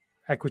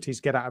 equities,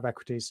 get out of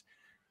equities.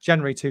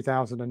 January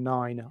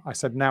 2009, I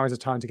said, now is the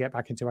time to get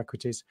back into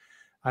equities.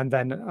 And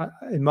then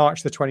in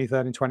March the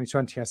 23rd in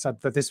 2020, I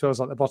said that this feels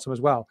like the bottom as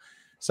well.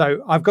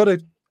 So I've got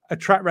a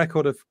track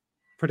record of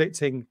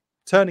predicting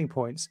turning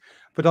points.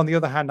 But on the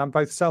other hand, I'm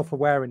both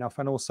self-aware enough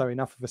and also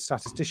enough of a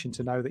statistician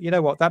to know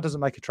that, that doesn't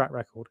make a track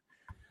record.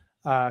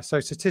 So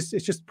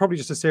it's probably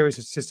just a series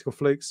of statistical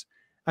flukes.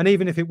 And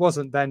even if it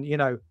wasn't, then,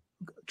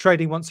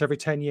 trading once every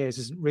 10 years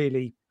isn't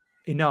really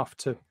enough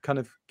to kind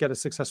of get a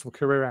successful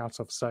career out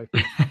of. So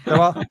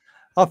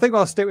I think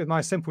I'll stick with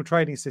my simple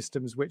trading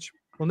systems, which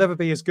will never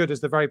be as good as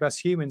the very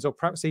best humans, or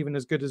perhaps even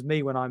as good as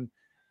me when I'm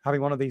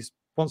having one of these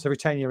once every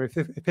 10-year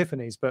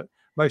epiphanies, but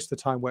most of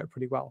the time work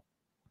pretty well.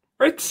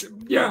 I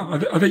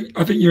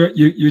think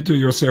you do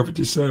yourself a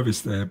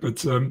disservice there,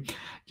 but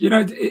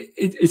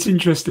it's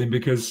interesting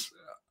because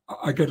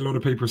I get a lot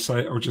of people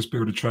say, "Oh, just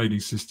build a trading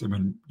system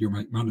and you'll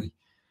make money,"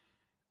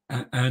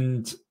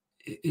 and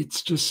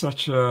it's just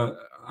such a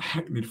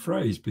hackneyed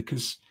phrase,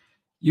 because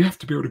you have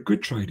to build a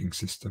good trading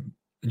system,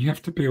 and you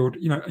have to build,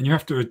 and you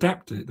have to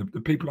adapt it.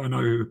 The people I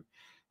know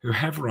who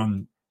have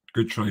run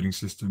good trading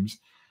systems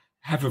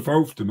have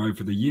evolved them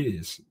over the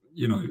years,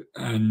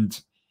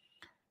 and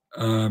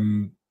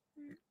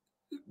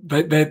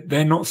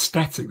they're not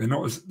static. They're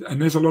not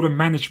and there's a lot of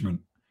management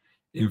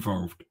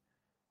involved.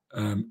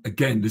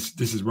 Again, this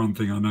is one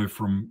thing I know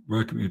from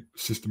working with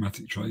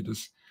systematic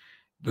traders,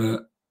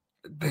 that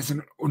there's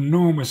an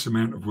enormous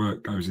amount of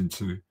work goes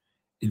into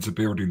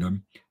building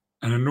them,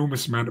 an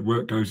enormous amount of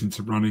work goes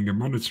into running and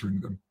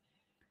monitoring them,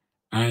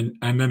 and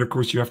then of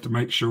course you have to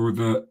make sure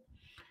that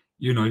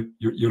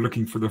you're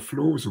looking for the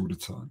flaws all the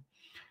time.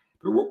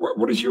 But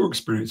what is your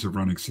experience of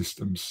running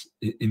systems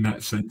in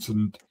that sense,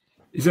 and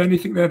is there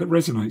anything there that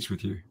resonates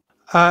with you?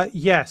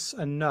 Yes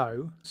and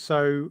no.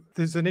 So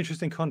there's an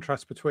interesting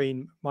contrast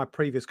between my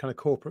previous kind of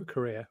corporate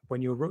career,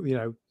 when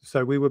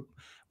so we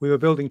were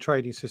building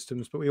trading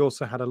systems, but we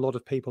also had a lot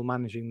of people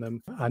managing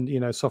them,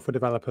 and software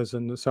developers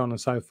and so on and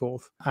so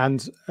forth.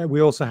 And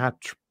we also had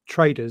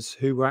traders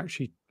who were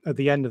actually at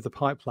the end of the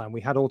pipeline.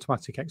 We had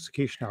automatic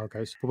execution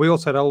algos, but we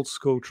also had old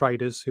school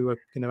traders who were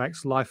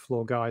ex-life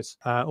floor guys,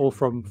 all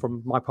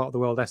from my part of the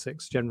world,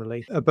 Essex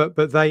generally.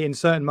 But they, in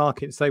certain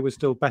markets, they were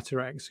still better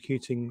at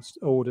executing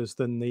orders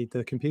than the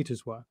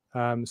computers were.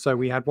 So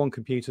we had one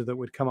computer that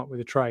would come up with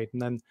a trade,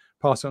 and then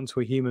pass it on to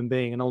a human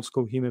being, an old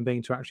school human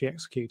being, to actually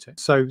execute it.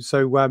 So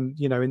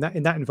you know, in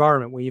that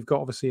environment where you've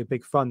got obviously a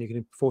big fund, you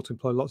can afford to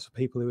employ lots of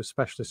people who are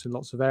specialists in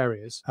lots of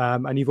areas,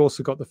 and you've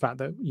also got the fact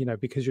that, you know,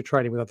 because you're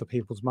trading with other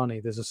people's money,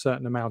 there's a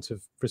certain amount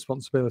of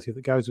responsibility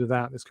that goes with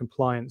that. There's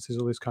compliance, there's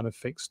all this kind of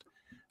fixed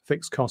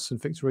costs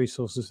and fixed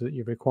resources that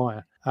you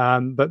require.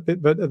 But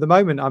at the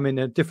moment, I'm in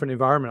a different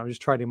environment. I'm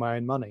just trading my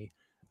own money,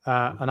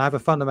 and I have a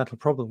fundamental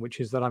problem, which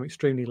is that I'm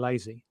extremely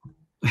lazy.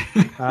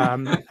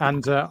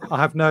 And I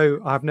have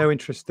no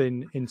interest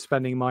in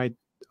spending my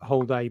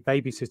whole day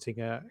babysitting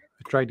a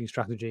trading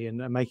strategy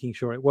and making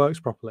sure it works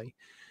properly.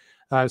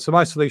 So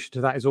my solution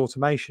to that is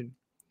automation,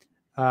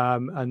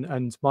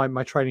 and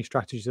my trading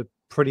strategies are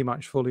pretty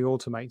much fully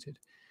automated.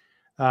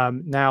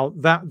 Now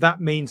that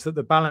means that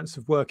the balance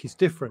of work is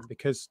different,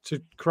 because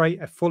to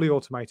create a fully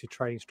automated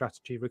trading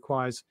strategy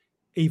requires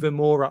even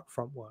more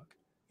upfront work.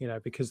 You know,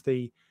 because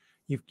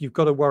you've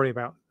got to worry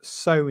about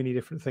so many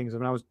different things. I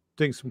mean, I was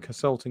doing some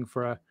consulting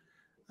for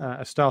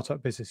a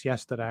startup business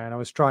yesterday, and I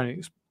was trying to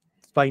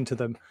explain to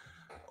them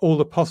all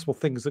the possible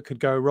things that could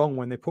go wrong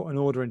when they put an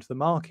order into the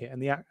market,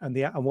 and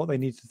what they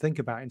need to think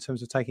about in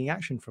terms of taking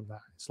action from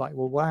that. It's like,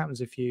 well, what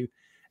happens if you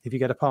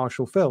get a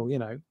partial fill? You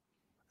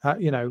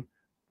know,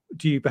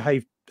 do you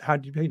behave? How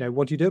do you know?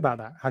 What do you do about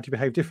that? How do you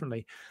behave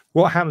differently?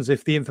 What happens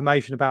if the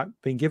information about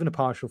being given a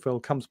partial fill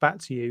comes back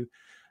to you,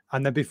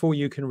 and then before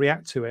you can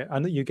react to it,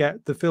 and that you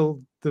get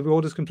the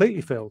order's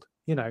completely filled?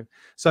 You know,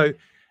 so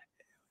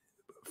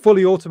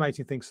fully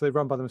automating things so they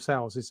run by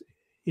themselves is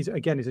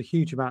a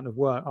huge amount of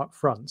work up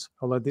front.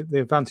 Although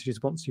the advantage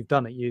is, once you've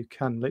done it, you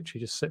can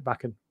literally just sit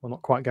back and, well,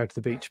 not quite go to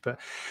the beach, but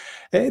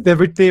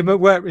the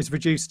work is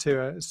reduced to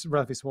a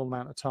relatively small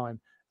amount of time.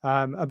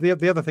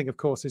 The other thing, of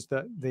course, is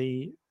that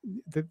the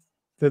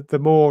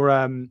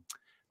more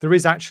there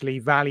is actually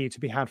value to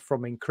be had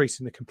from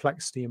increasing the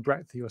complexity and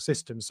breadth of your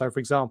system. So, for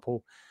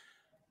example,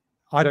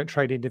 I don't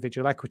trade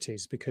individual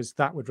equities because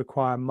that would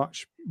require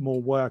much more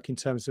work in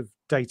terms of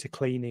data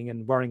cleaning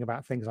and worrying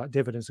about things like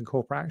dividends and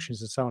corporate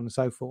actions and so on and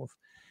so forth.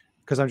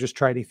 Because I'm just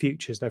trading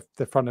futures,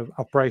 they're from an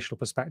operational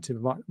perspective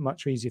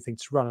much easier thing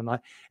to run, and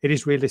it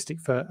is realistic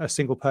for a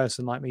single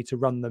person like me to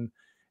run them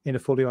in a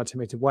fully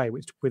automated way,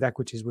 which with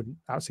equities would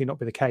absolutely not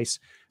be the case.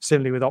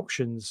 Similarly with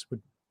options,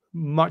 would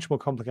much more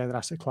complicated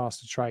asset class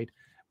to trade,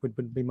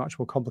 would be much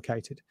more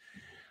complicated.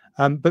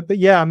 But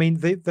yeah, I mean,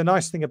 the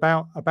nice thing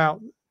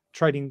about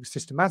trading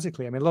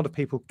systematically, I mean, a lot of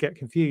people get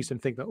confused and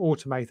think that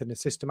automated and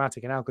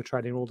systematic and algo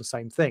trading are all the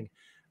same thing.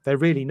 They're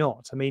really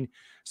not. I mean,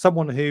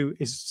 someone who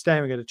is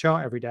staring at a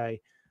chart every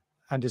day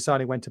and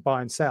deciding when to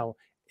buy and sell,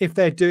 if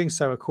they're doing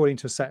so according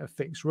to a set of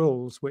fixed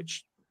rules,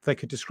 which they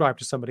could describe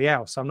to somebody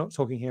else. I'm not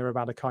talking here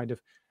about a kind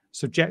of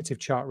subjective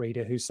chart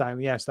reader who's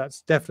saying, yes,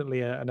 that's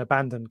definitely an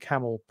abandoned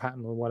camel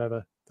pattern or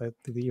whatever,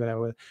 you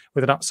know,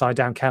 with an upside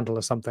down candle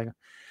or something.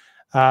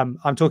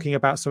 I'm talking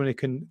about someone who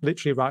can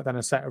literally write down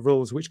a set of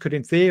rules, which could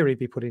in theory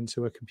be put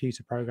into a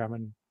computer program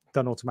and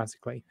done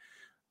automatically.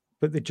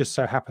 But it just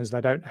so happens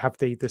they don't have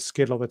the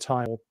skill or the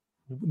time or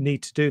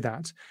need to do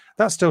that.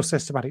 That's still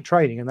systematic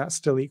trading, and that's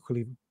still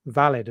equally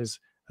valid as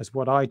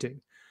what I do.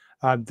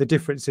 The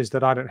difference is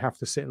that I don't have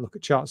to sit and look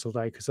at charts all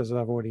day because, as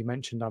I've already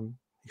mentioned, I'm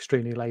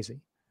extremely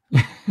lazy.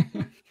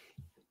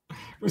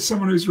 As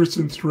someone who's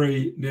written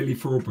 3, nearly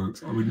 4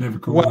 books, I would never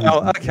call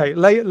well, okay,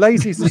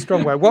 lazy is a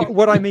strong word.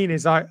 What I mean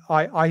is I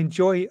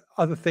enjoy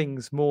other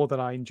things more than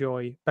I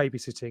enjoy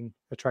babysitting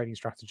a trading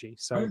strategy.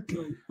 So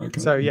okay.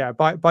 So yeah,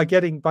 by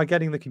getting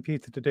the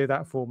computer to do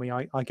that for me,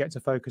 I get to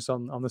focus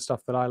on the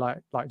stuff that I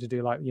like to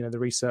do, like, you know, the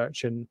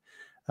research and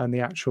the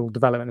actual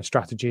development of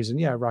strategies, and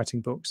yeah, writing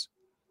books.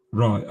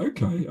 Right.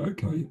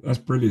 Okay. That's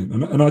brilliant.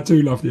 And I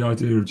do love the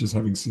idea of just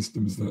having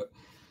systems that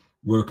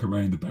work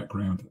away in the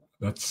background.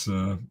 That's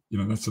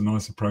that's a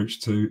nice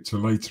approach to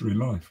later in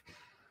life.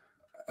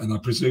 And I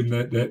presume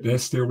that they're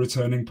still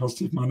returning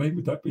positive money.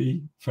 Would that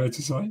be fair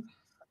to say?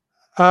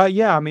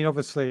 Yeah, I mean,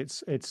 obviously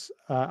it's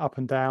up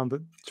and down,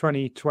 but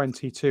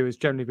 2022 has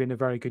generally been a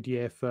very good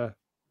year for,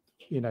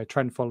 you know,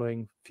 trend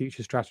following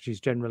future strategies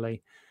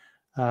generally.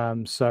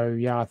 So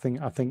yeah, I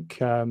think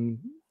the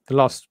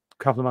last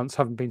couple of months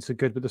haven't been so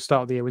good, but the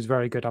start of the year was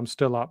very good. I'm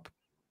still up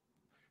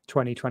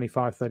 20,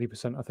 25,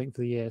 30%, I think,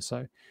 for the year.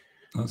 So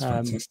that's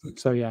fantastic.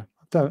 So yeah,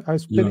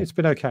 it's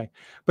been okay.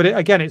 But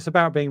again, it's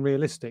about being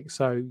realistic.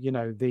 So, you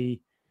know, the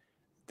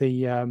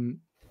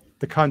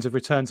kinds of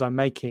returns I'm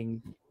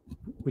making,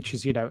 which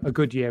is, you know, a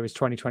good year is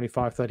 20,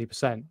 25,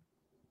 30%.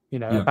 You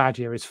know, a bad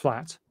year is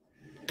flat.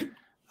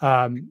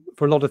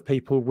 For a lot of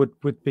people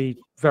would be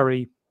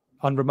very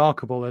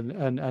unremarkable,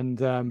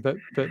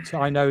 but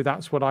I know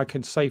that's what I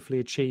can safely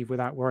achieve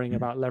without worrying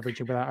about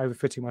leveraging, without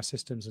overfitting my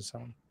systems and so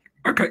on.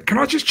 Okay, can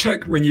I just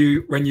check when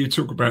you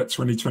talk about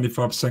 20,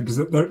 25%, because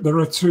there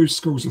are 2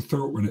 schools of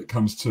thought when it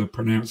comes to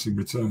pronouncing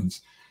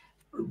returns.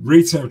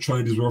 Retail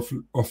traders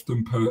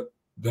often put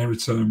their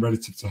return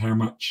relative to how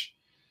much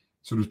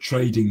sort of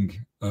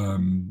trading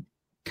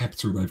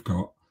capital they've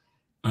got,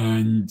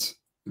 and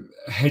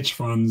hedge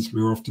funds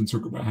will often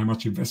talk about how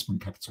much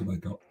investment capital they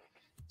got.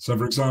 So,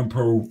 for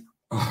example,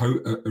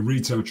 a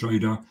retail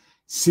trader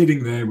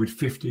sitting there with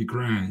 50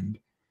 grand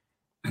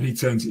and he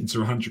turns it into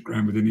 100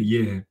 grand within a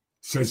year,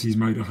 says he's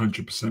made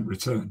 100%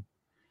 return.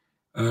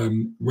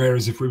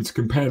 Whereas if we were to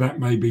compare that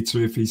maybe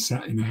to if he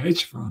sat in a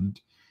hedge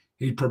fund,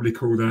 he'd probably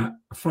call that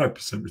a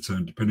 5%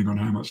 return, depending on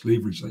how much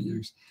leverage they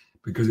use,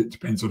 because it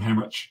depends on how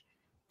much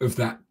of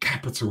that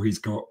capital he's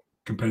got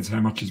compared to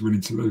how much he's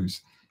willing to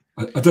lose.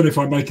 I don't know if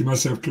I'm making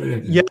myself clear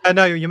here. Yeah, I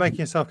know you're making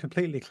yourself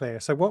completely clear.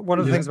 So one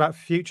of the things about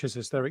futures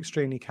is they're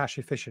extremely cash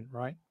efficient,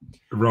 right?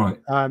 Right.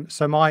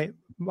 So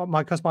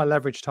because my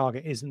leverage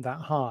target isn't that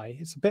high,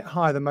 it's a bit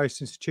higher than most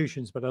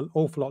institutions, but an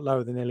awful lot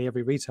lower than nearly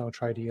every retail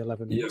trader you'll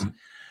ever meet.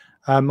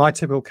 My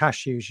typical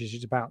cash usage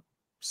is about,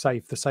 say,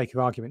 for the sake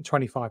of argument,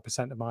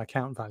 25% of my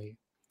account value.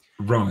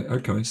 Right.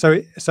 Okay.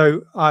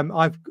 So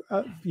I've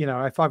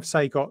if I've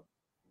say got,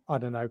 I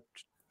don't know,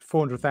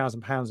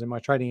 £400,000 in my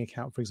trading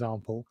account, for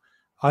example,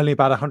 only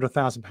about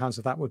 £100,000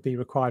 of that would be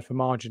required for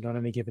margin on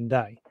any given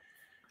day.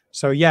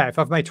 So yeah, if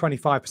I've made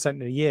 25%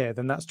 in a year,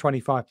 then that's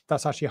actually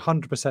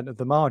 100% of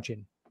the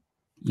margin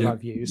that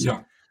I've used.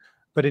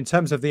 But in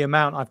terms of the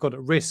amount I've got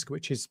at risk,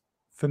 which is,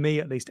 for me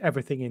at least,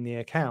 everything in the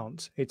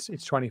account, it's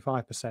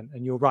 25%.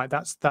 And you're right,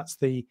 that's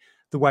the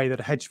way that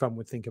a hedge fund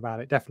would think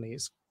about it. Definitely,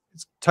 it's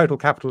total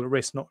capital at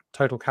risk, not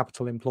total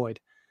capital employed.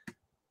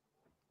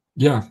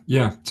 Yeah,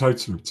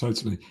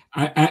 totally.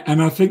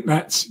 And I think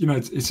that's,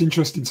 it's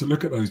interesting to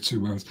look at those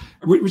two worlds,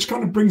 which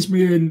kind of brings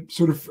me in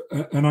sort of,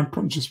 and I'm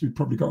conscious we've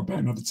probably got about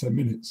another 10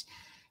 minutes,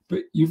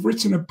 but you've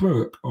written a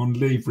book on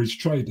leverage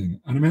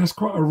trading. And I mean, that's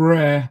quite a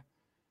rare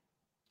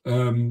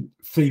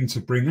theme to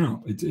bring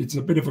up. It's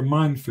a bit of a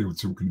minefield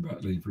talking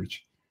about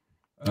leverage.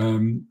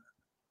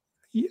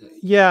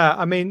 Yeah,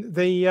 I mean,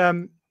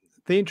 the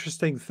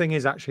interesting thing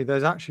is actually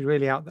there's actually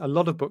really a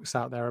lot of books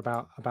out there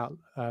about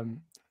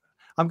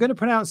I'm going to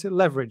pronounce it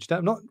leveraged.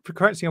 I'm not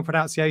correcting your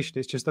pronunciation.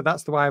 It's just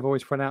that's the way I've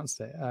always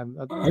pronounced it.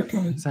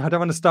 Okay. So I don't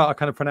want to start a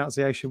kind of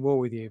pronunciation war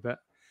with you, but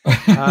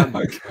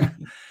okay.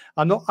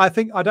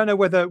 I don't know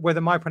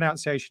whether my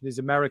pronunciation is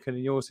American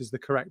and yours is the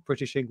correct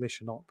British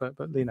English or not. But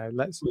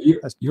let's.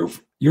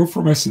 You're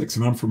from Essex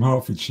and I'm from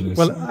Hertfordshire.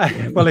 Well,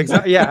 well,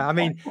 exactly. Yeah, I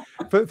mean,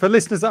 for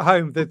listeners at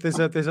home, there's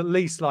at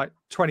least like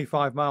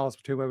 25 miles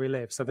between where we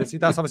live, so that's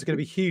obviously going to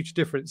be a huge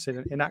difference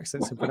in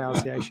accents and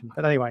pronunciation.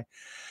 But anyway,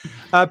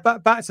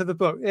 but back to the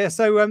book. Yeah.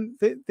 So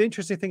the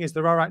interesting thing is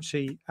there are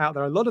actually out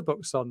there a lot of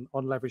books on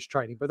leverage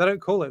trading, but they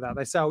don't call it that.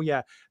 They say, oh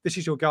yeah, this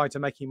is your guide to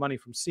making money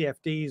from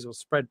CFDs or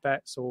spread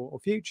bets or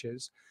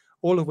futures,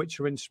 all of which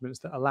are instruments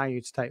that allow you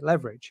to take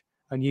leverage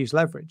and use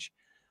leverage.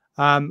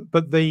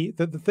 But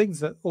the things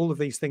that all of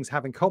these things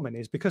have in common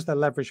is because they're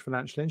leveraged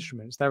financial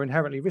instruments, they're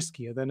inherently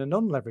riskier than a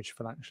non-leveraged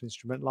financial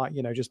instrument, like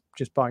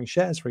just buying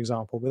shares, for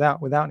example,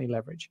 without any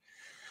leverage.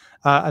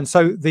 And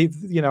so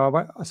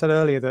I said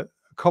earlier that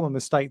a common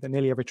mistake that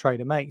nearly every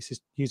trader makes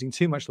is using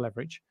too much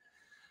leverage,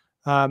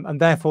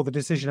 and therefore the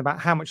decision about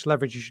how much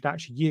leverage you should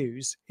actually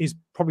use is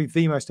probably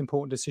the most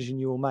important decision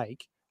you will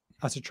make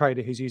as a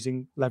trader who's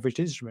using leveraged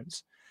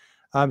instruments.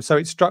 So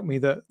it struck me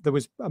that there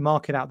was a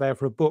market out there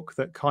for a book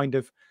that kind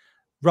of,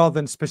 rather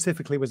than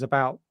specifically was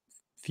about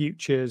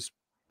futures,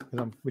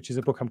 which is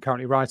a book I'm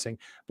currently writing,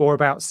 or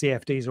about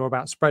CFDs or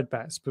about spread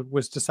bets, but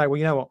was to say, well,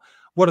 you know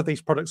what have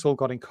these products all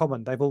got in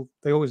common?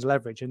 They always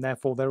leverage, and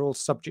therefore they're all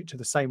subject to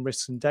the same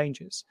risks and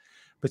dangers,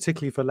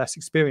 particularly for less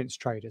experienced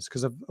traders.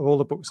 Because of all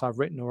the books I've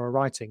written or are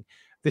writing,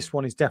 this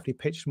one is definitely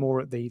pitched more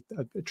at the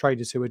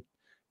traders who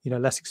are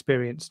less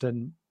experienced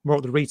and more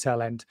at the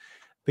retail end,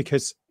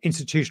 because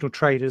institutional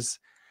traders,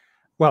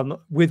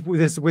 well,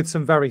 with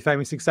some very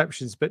famous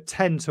exceptions, but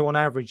tend to, on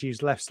average,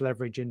 use less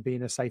leverage and be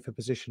in a safer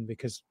position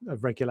because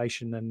of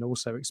regulation and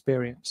also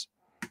experience.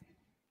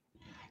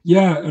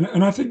 Yeah,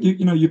 and I think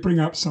you bring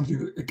up something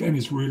that again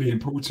is really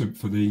important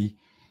for the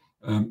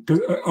because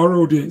our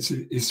audience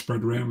is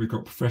spread around. We've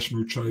got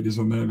professional traders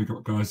on there. We've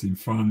got guys in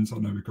funds. I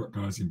know we've got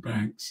guys in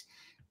banks,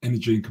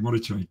 energy and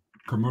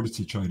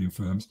commodity trading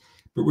firms.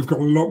 But we've got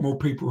a lot more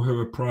people who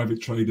are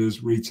private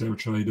traders, retail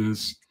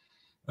traders,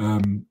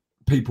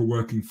 people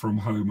working from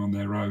home on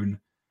their own,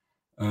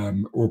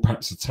 or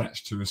perhaps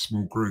attached to a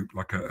small group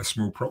like a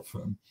small prop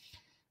firm.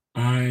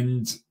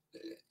 And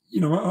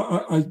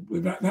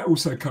that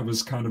also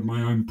covers kind of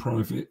my own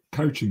private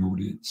coaching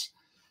audience.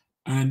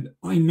 And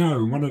I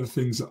know one of the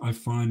things that I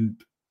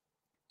find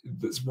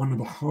that's one of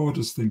the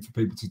hardest things for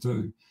people to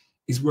do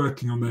is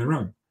working on their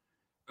own.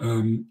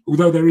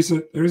 Although there is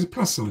a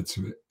plus side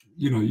to it.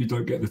 You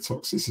don't get the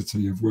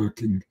toxicity of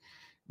working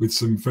with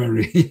some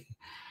very,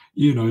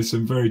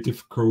 some very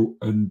difficult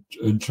and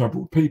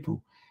troubled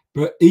people.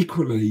 But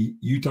equally,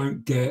 you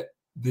don't get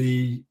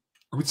I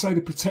would say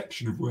the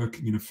protection of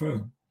working in a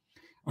firm.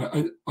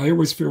 I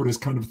always feel there's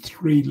kind of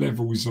 3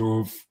 levels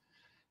of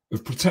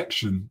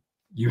protection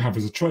you have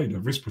as a trader,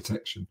 risk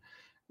protection.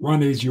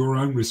 One is your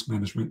own risk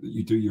management that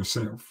you do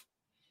yourself.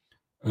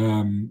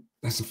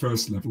 That's the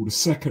first level. The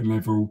second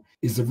level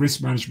is the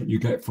risk management you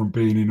get from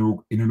being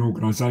in an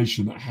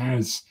organization that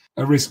has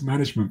a risk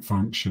management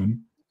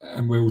function,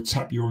 and will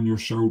tap you on your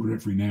shoulder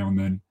every now and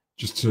then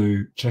just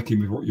to check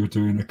in with what you're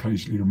doing,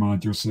 occasionally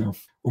remind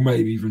yourself, or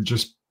maybe even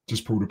just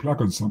just pull the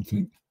plug on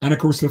something. And of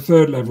course, the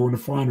third level and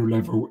the final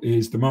level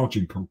is the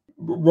margin call.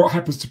 What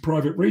happens to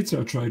private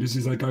retail traders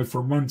is they go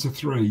from 1 to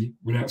 3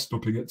 without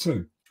stopping at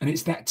 2. And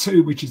it's that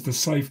 2 which is the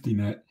safety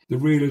net, the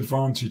real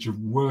advantage of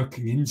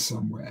working in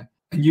somewhere.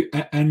 And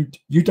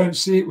you don't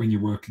see it when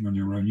you're working on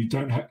your own. You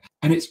don't have,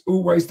 and it's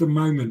always the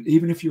moment,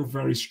 even if you're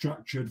very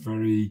structured,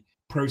 very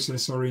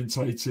process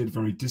orientated,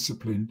 very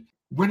disciplined,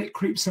 when it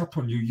creeps up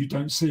on you, you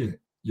don't see it.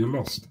 You're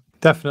lost.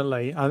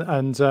 Definitely.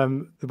 And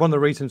one of the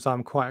reasons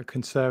I'm quite a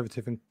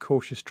conservative and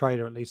cautious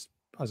trader, at least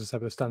as I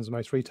said, with the standards of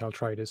most retail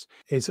traders,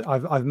 is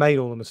I've made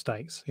all the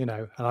mistakes, you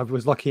know, and I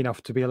was lucky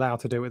enough to be allowed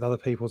to do it with other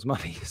people's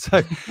money.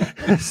 So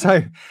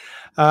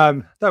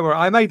don't worry,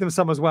 I made them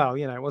some as well.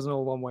 You know, it wasn't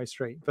all one-way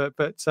street.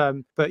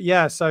 But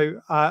yeah. So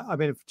I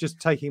mean,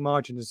 just taking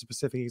margin as a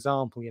specific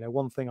example, you know,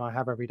 one thing I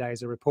have every day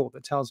is a report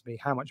that tells me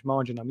how much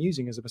margin I'm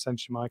using as a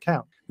percentage of my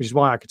account, which is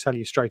why I could tell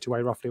you straight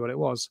away roughly what it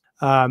was.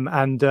 You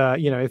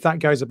know, if that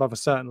goes above a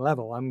certain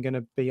level, I'm going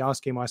to be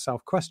asking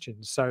myself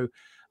questions. So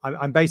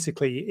I'm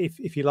basically,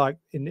 if you like,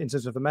 in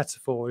terms of a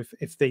metaphor,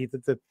 if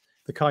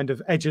the kind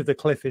of edge of the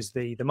cliff is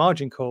the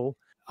margin call,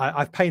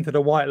 I've painted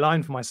a white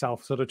line for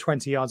myself, sort of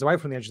 20 yards away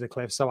from the edge of the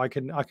cliff, so I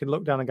can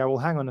look down and go, well,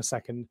 hang on a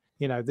second,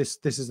 you know, this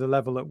is the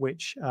level at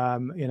which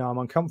you know, I'm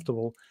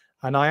uncomfortable,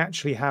 and I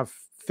actually have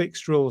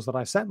fixed rules that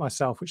I set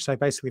myself, which say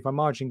basically if my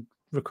margin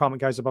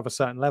requirement goes above a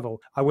certain level,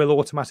 I will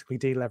automatically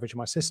deleverage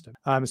my system.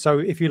 So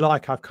if you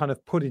like, I've kind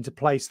of put into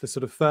place the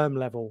sort of firm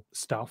level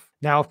stuff.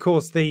 Now, of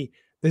course,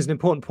 there's an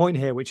important point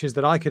here, which is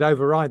that I could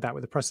override that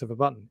with the press of a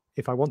button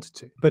if I wanted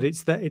to. But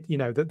it's that, you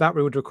know, that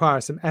would require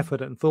some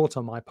effort and thought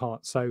on my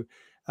part. So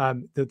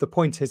the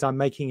point is I'm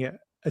making it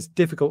as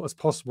difficult as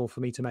possible for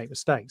me to make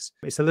mistakes.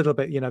 It's a little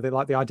bit, you know, they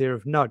like the idea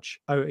of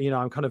nudge. Oh, you know,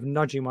 I'm kind of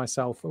nudging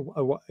myself,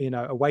 you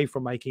know, away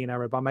from making an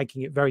error by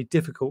making it very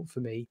difficult for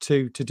me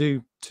to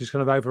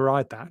kind of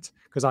override that,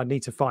 because I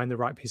need to find the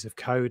right piece of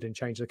code and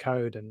change the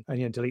code and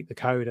you know, delete the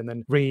code and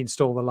then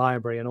reinstall the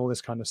library and all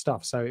this kind of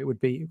stuff. So it would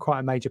be quite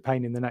a major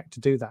pain in the neck to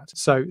do that.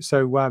 So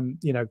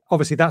you know,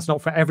 obviously that's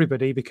not for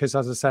everybody, because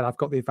as I said, I've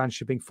got the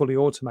advantage of being fully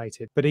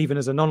automated. But even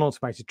as a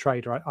non-automated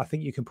trader, I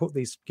think you can put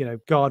these, you know,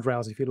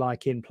 guardrails, if you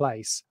like, in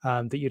place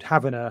that you'd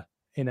have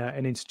in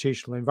an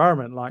institutional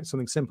environment, like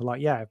something simple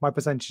like, yeah, if my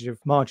percentage of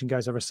margin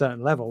goes over a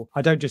certain level,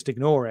 I don't just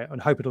ignore it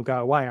and hope it'll go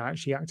away. I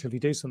actually actively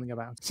do something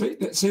about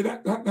it. See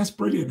that's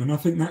brilliant. And I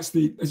think that's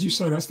as you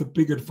say, that's the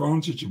big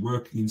advantage of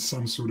working in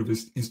some sort of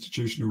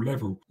institutional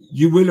level.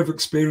 You will have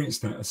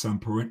experienced that at some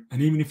point.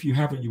 And even if you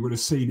haven't, you will have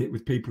seen it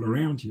with people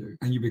around you,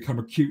 and you become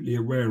acutely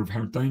aware of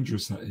how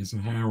dangerous that is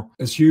and how,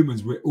 as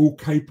humans, we're all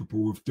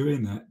capable of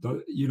doing that.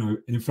 You know,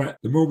 and in fact,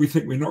 the more we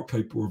think we're not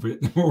capable of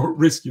it, the more at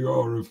risk you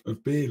are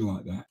of being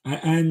like that.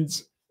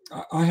 And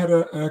I had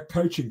a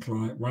coaching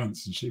client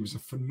once, and she was a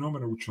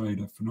phenomenal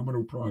trader,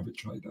 phenomenal private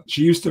trader.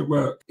 She used to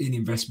work in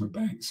investment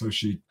banks, so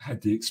she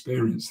had the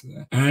experience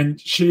there.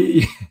 And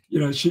she, you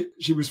know,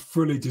 she was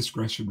fully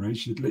discretionary.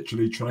 She'd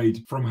literally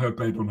trade from her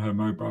bed on her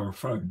mobile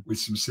phone with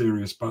some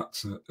serious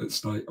bucks at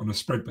stake on a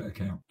spread bet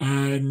account.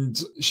 And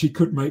she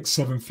could make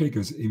 7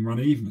 figures in one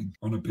evening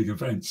on a big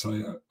event,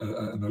 say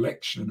an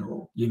election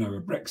or, you know, a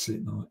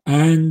Brexit night.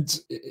 And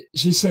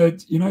she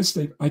said, you know,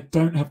 Steve, I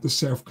don't have the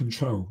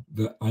self-control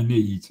that I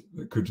need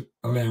that could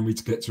allow me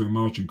to get to a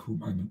margin call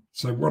moment.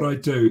 So what I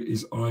do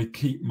is I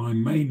keep my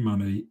main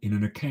money in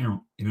an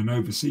account, in an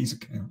overseas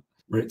account,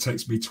 where it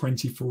takes me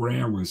 24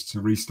 hours to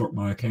restock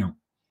my account.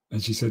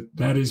 And she said,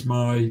 that's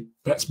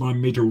my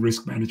middle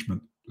risk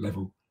management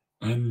level.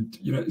 And,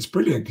 you know, it's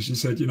brilliant, because she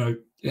said, you know,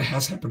 it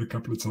has happened a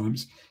couple of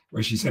times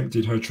where she's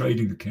emptied her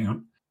trading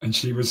account and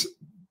she was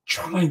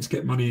trying to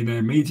get money in there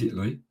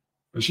immediately,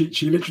 but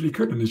she literally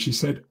couldn't. And she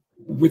said,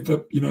 with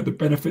the, you know, the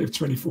benefit of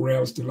 24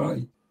 hours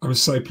delay, I was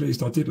so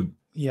pleased I didn't.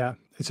 Yeah,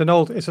 it's an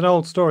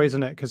old story,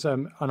 isn't it? Because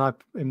I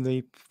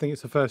think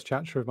it's the first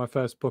chapter of my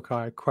first book,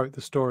 I quote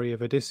the story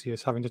of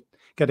Odysseus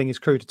getting his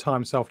crew to tie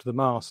himself to the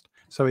mast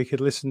so he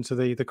could listen to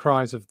the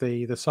cries of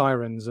the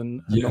sirens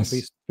and Yes.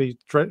 not be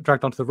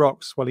dragged onto the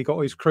rocks, while he got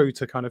his crew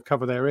to kind of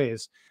cover their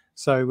ears.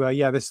 So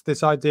yeah,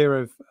 this idea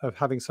of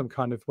having some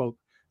kind of, well,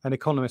 an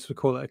economist would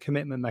call it a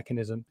commitment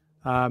mechanism.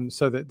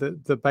 So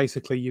that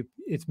basically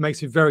it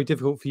makes it very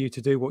difficult for you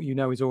to do what you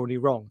know is already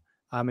wrong.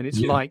 And it's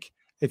like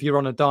if you're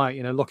on a diet,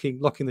 you know,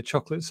 locking the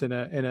chocolates in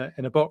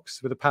a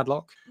box with a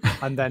padlock,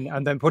 and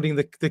then putting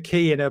the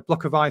key in a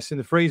block of ice in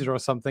the freezer or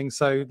something.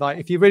 So like,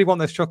 if you really want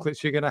those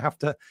chocolates, you're going to have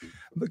to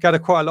go to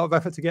quite a lot of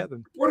effort to get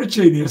them. What a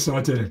genius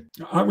idea!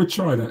 I would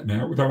try that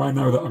now, although I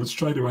know that I would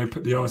straight away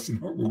put the ice in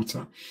hot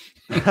water.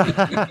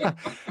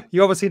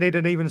 You obviously need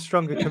an even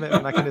stronger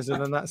commitment mechanism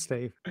than that,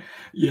 Steve.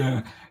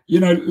 Yeah, you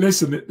know,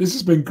 listen, this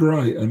has been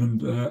great,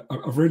 and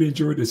I've really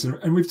enjoyed this,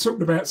 and we've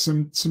talked about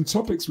some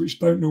topics which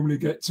don't normally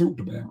get talked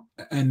about,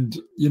 and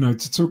you know,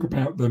 to talk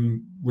about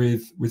them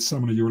with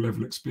someone of your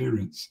level of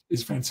experience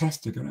is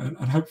fantastic, and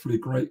hopefully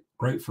great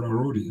for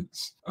our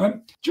audience.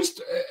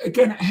 Just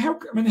again, how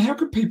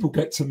can people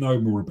get to know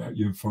more about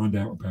you and find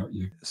out about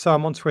you? So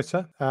I'm on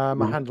Twitter.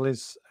 My handle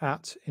is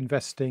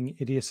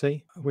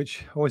 @investingidiocy,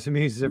 which always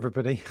amuses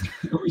everybody.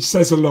 Which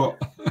says a lot.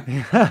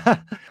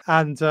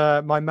 And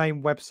my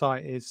main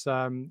website is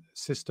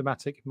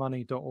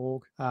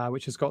systematicmoney.org,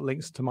 which has got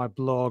links to my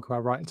blog.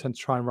 I tend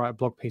to try and write a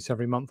blog piece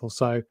every month or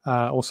so.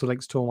 Also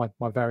links to all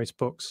my various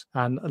books,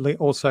 and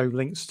also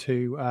links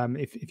to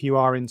if you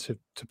are into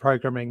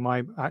programming,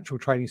 my actual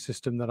trading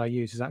system that I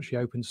use is actually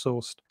open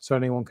sourced, so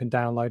anyone can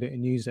download it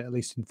and use it, at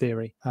least in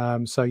theory.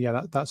 So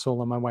yeah, that's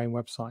all on my main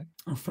website.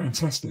 Oh,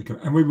 fantastic.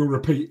 And we will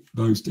repeat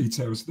those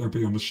details. They'll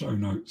be on the show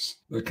notes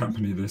that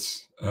accompany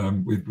this,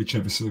 with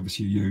whichever service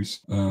you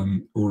use,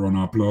 or on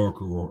our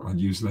blog or our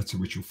newsletter,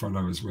 which you'll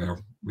follow as well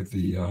with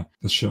the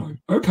show.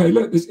 Okay,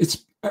 look,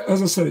 it's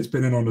as I said, it's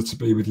been an honour to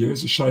be with you.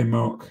 It's a shame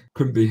Mark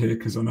couldn't be here,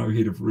 because I know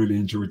he'd have really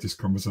enjoyed this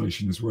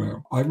conversation as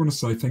well. I want to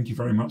say thank you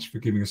very much for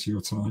giving us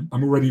your time.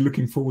 I'm already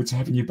looking forward to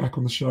having you back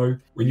on the show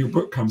when your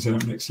book comes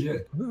out next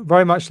year.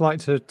 Very much like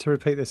to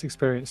repeat this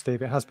experience,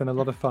 Steve. It has been a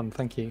lot of fun.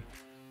 Thank you.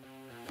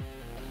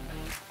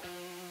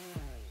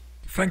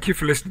 Thank you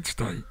for listening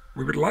today.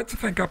 We would like to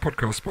thank our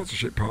podcast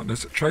sponsorship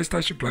partners,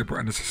 TradeStation Global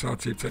and the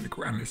Society of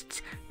Technical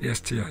Analysts, the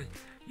STA.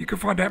 You can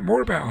find out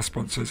more about our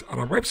sponsors at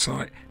our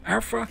website,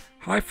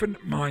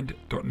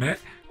 alpha-mind.net,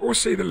 or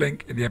see the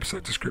link in the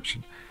episode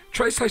description.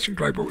 TradeStation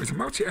Global is a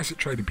multi-asset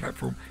trading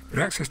platform with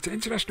access to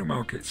international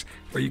markets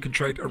where you can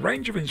trade a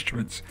range of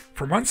instruments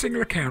from one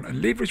single account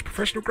and leverage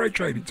professional-grade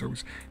trading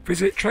tools.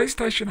 Visit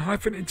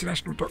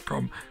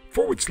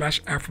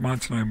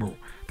tradestation-international.com/alpha-mind to know more.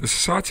 The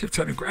Society of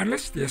Technical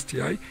Analysts, the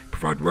STA,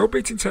 provide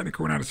well-beaten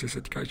technical analysis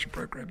education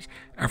programs.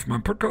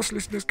 AlphaMind podcast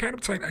listeners can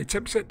obtain a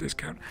 10%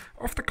 discount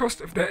off the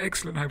cost of their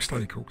excellent home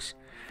study course.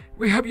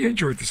 We hope you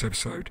enjoyed this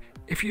episode.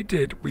 If you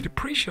did, we'd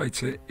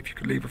appreciate it if you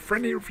could leave a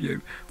friendly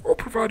review or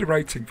provide a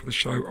rating for the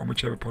show on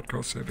whichever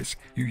podcast service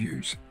you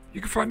use. You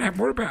can find out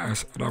more about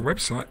us at our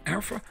website,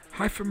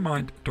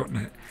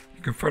 alpha-mind.net.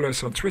 You can follow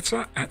us on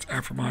Twitter at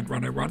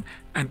AlphaMind101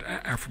 and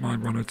at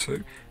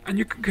AlphaMind102. And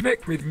you can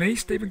connect with me,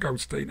 Stephen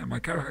Goldstein, and my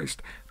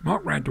co-host,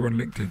 Mark Randall, on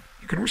LinkedIn.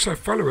 You can also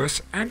follow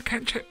us and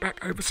can check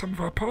back over some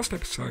of our past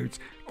episodes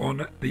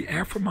on the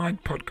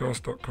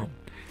alphamindpodcast.com.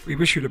 We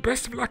wish you the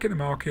best of luck in the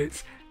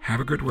markets.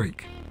 Have a good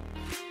week.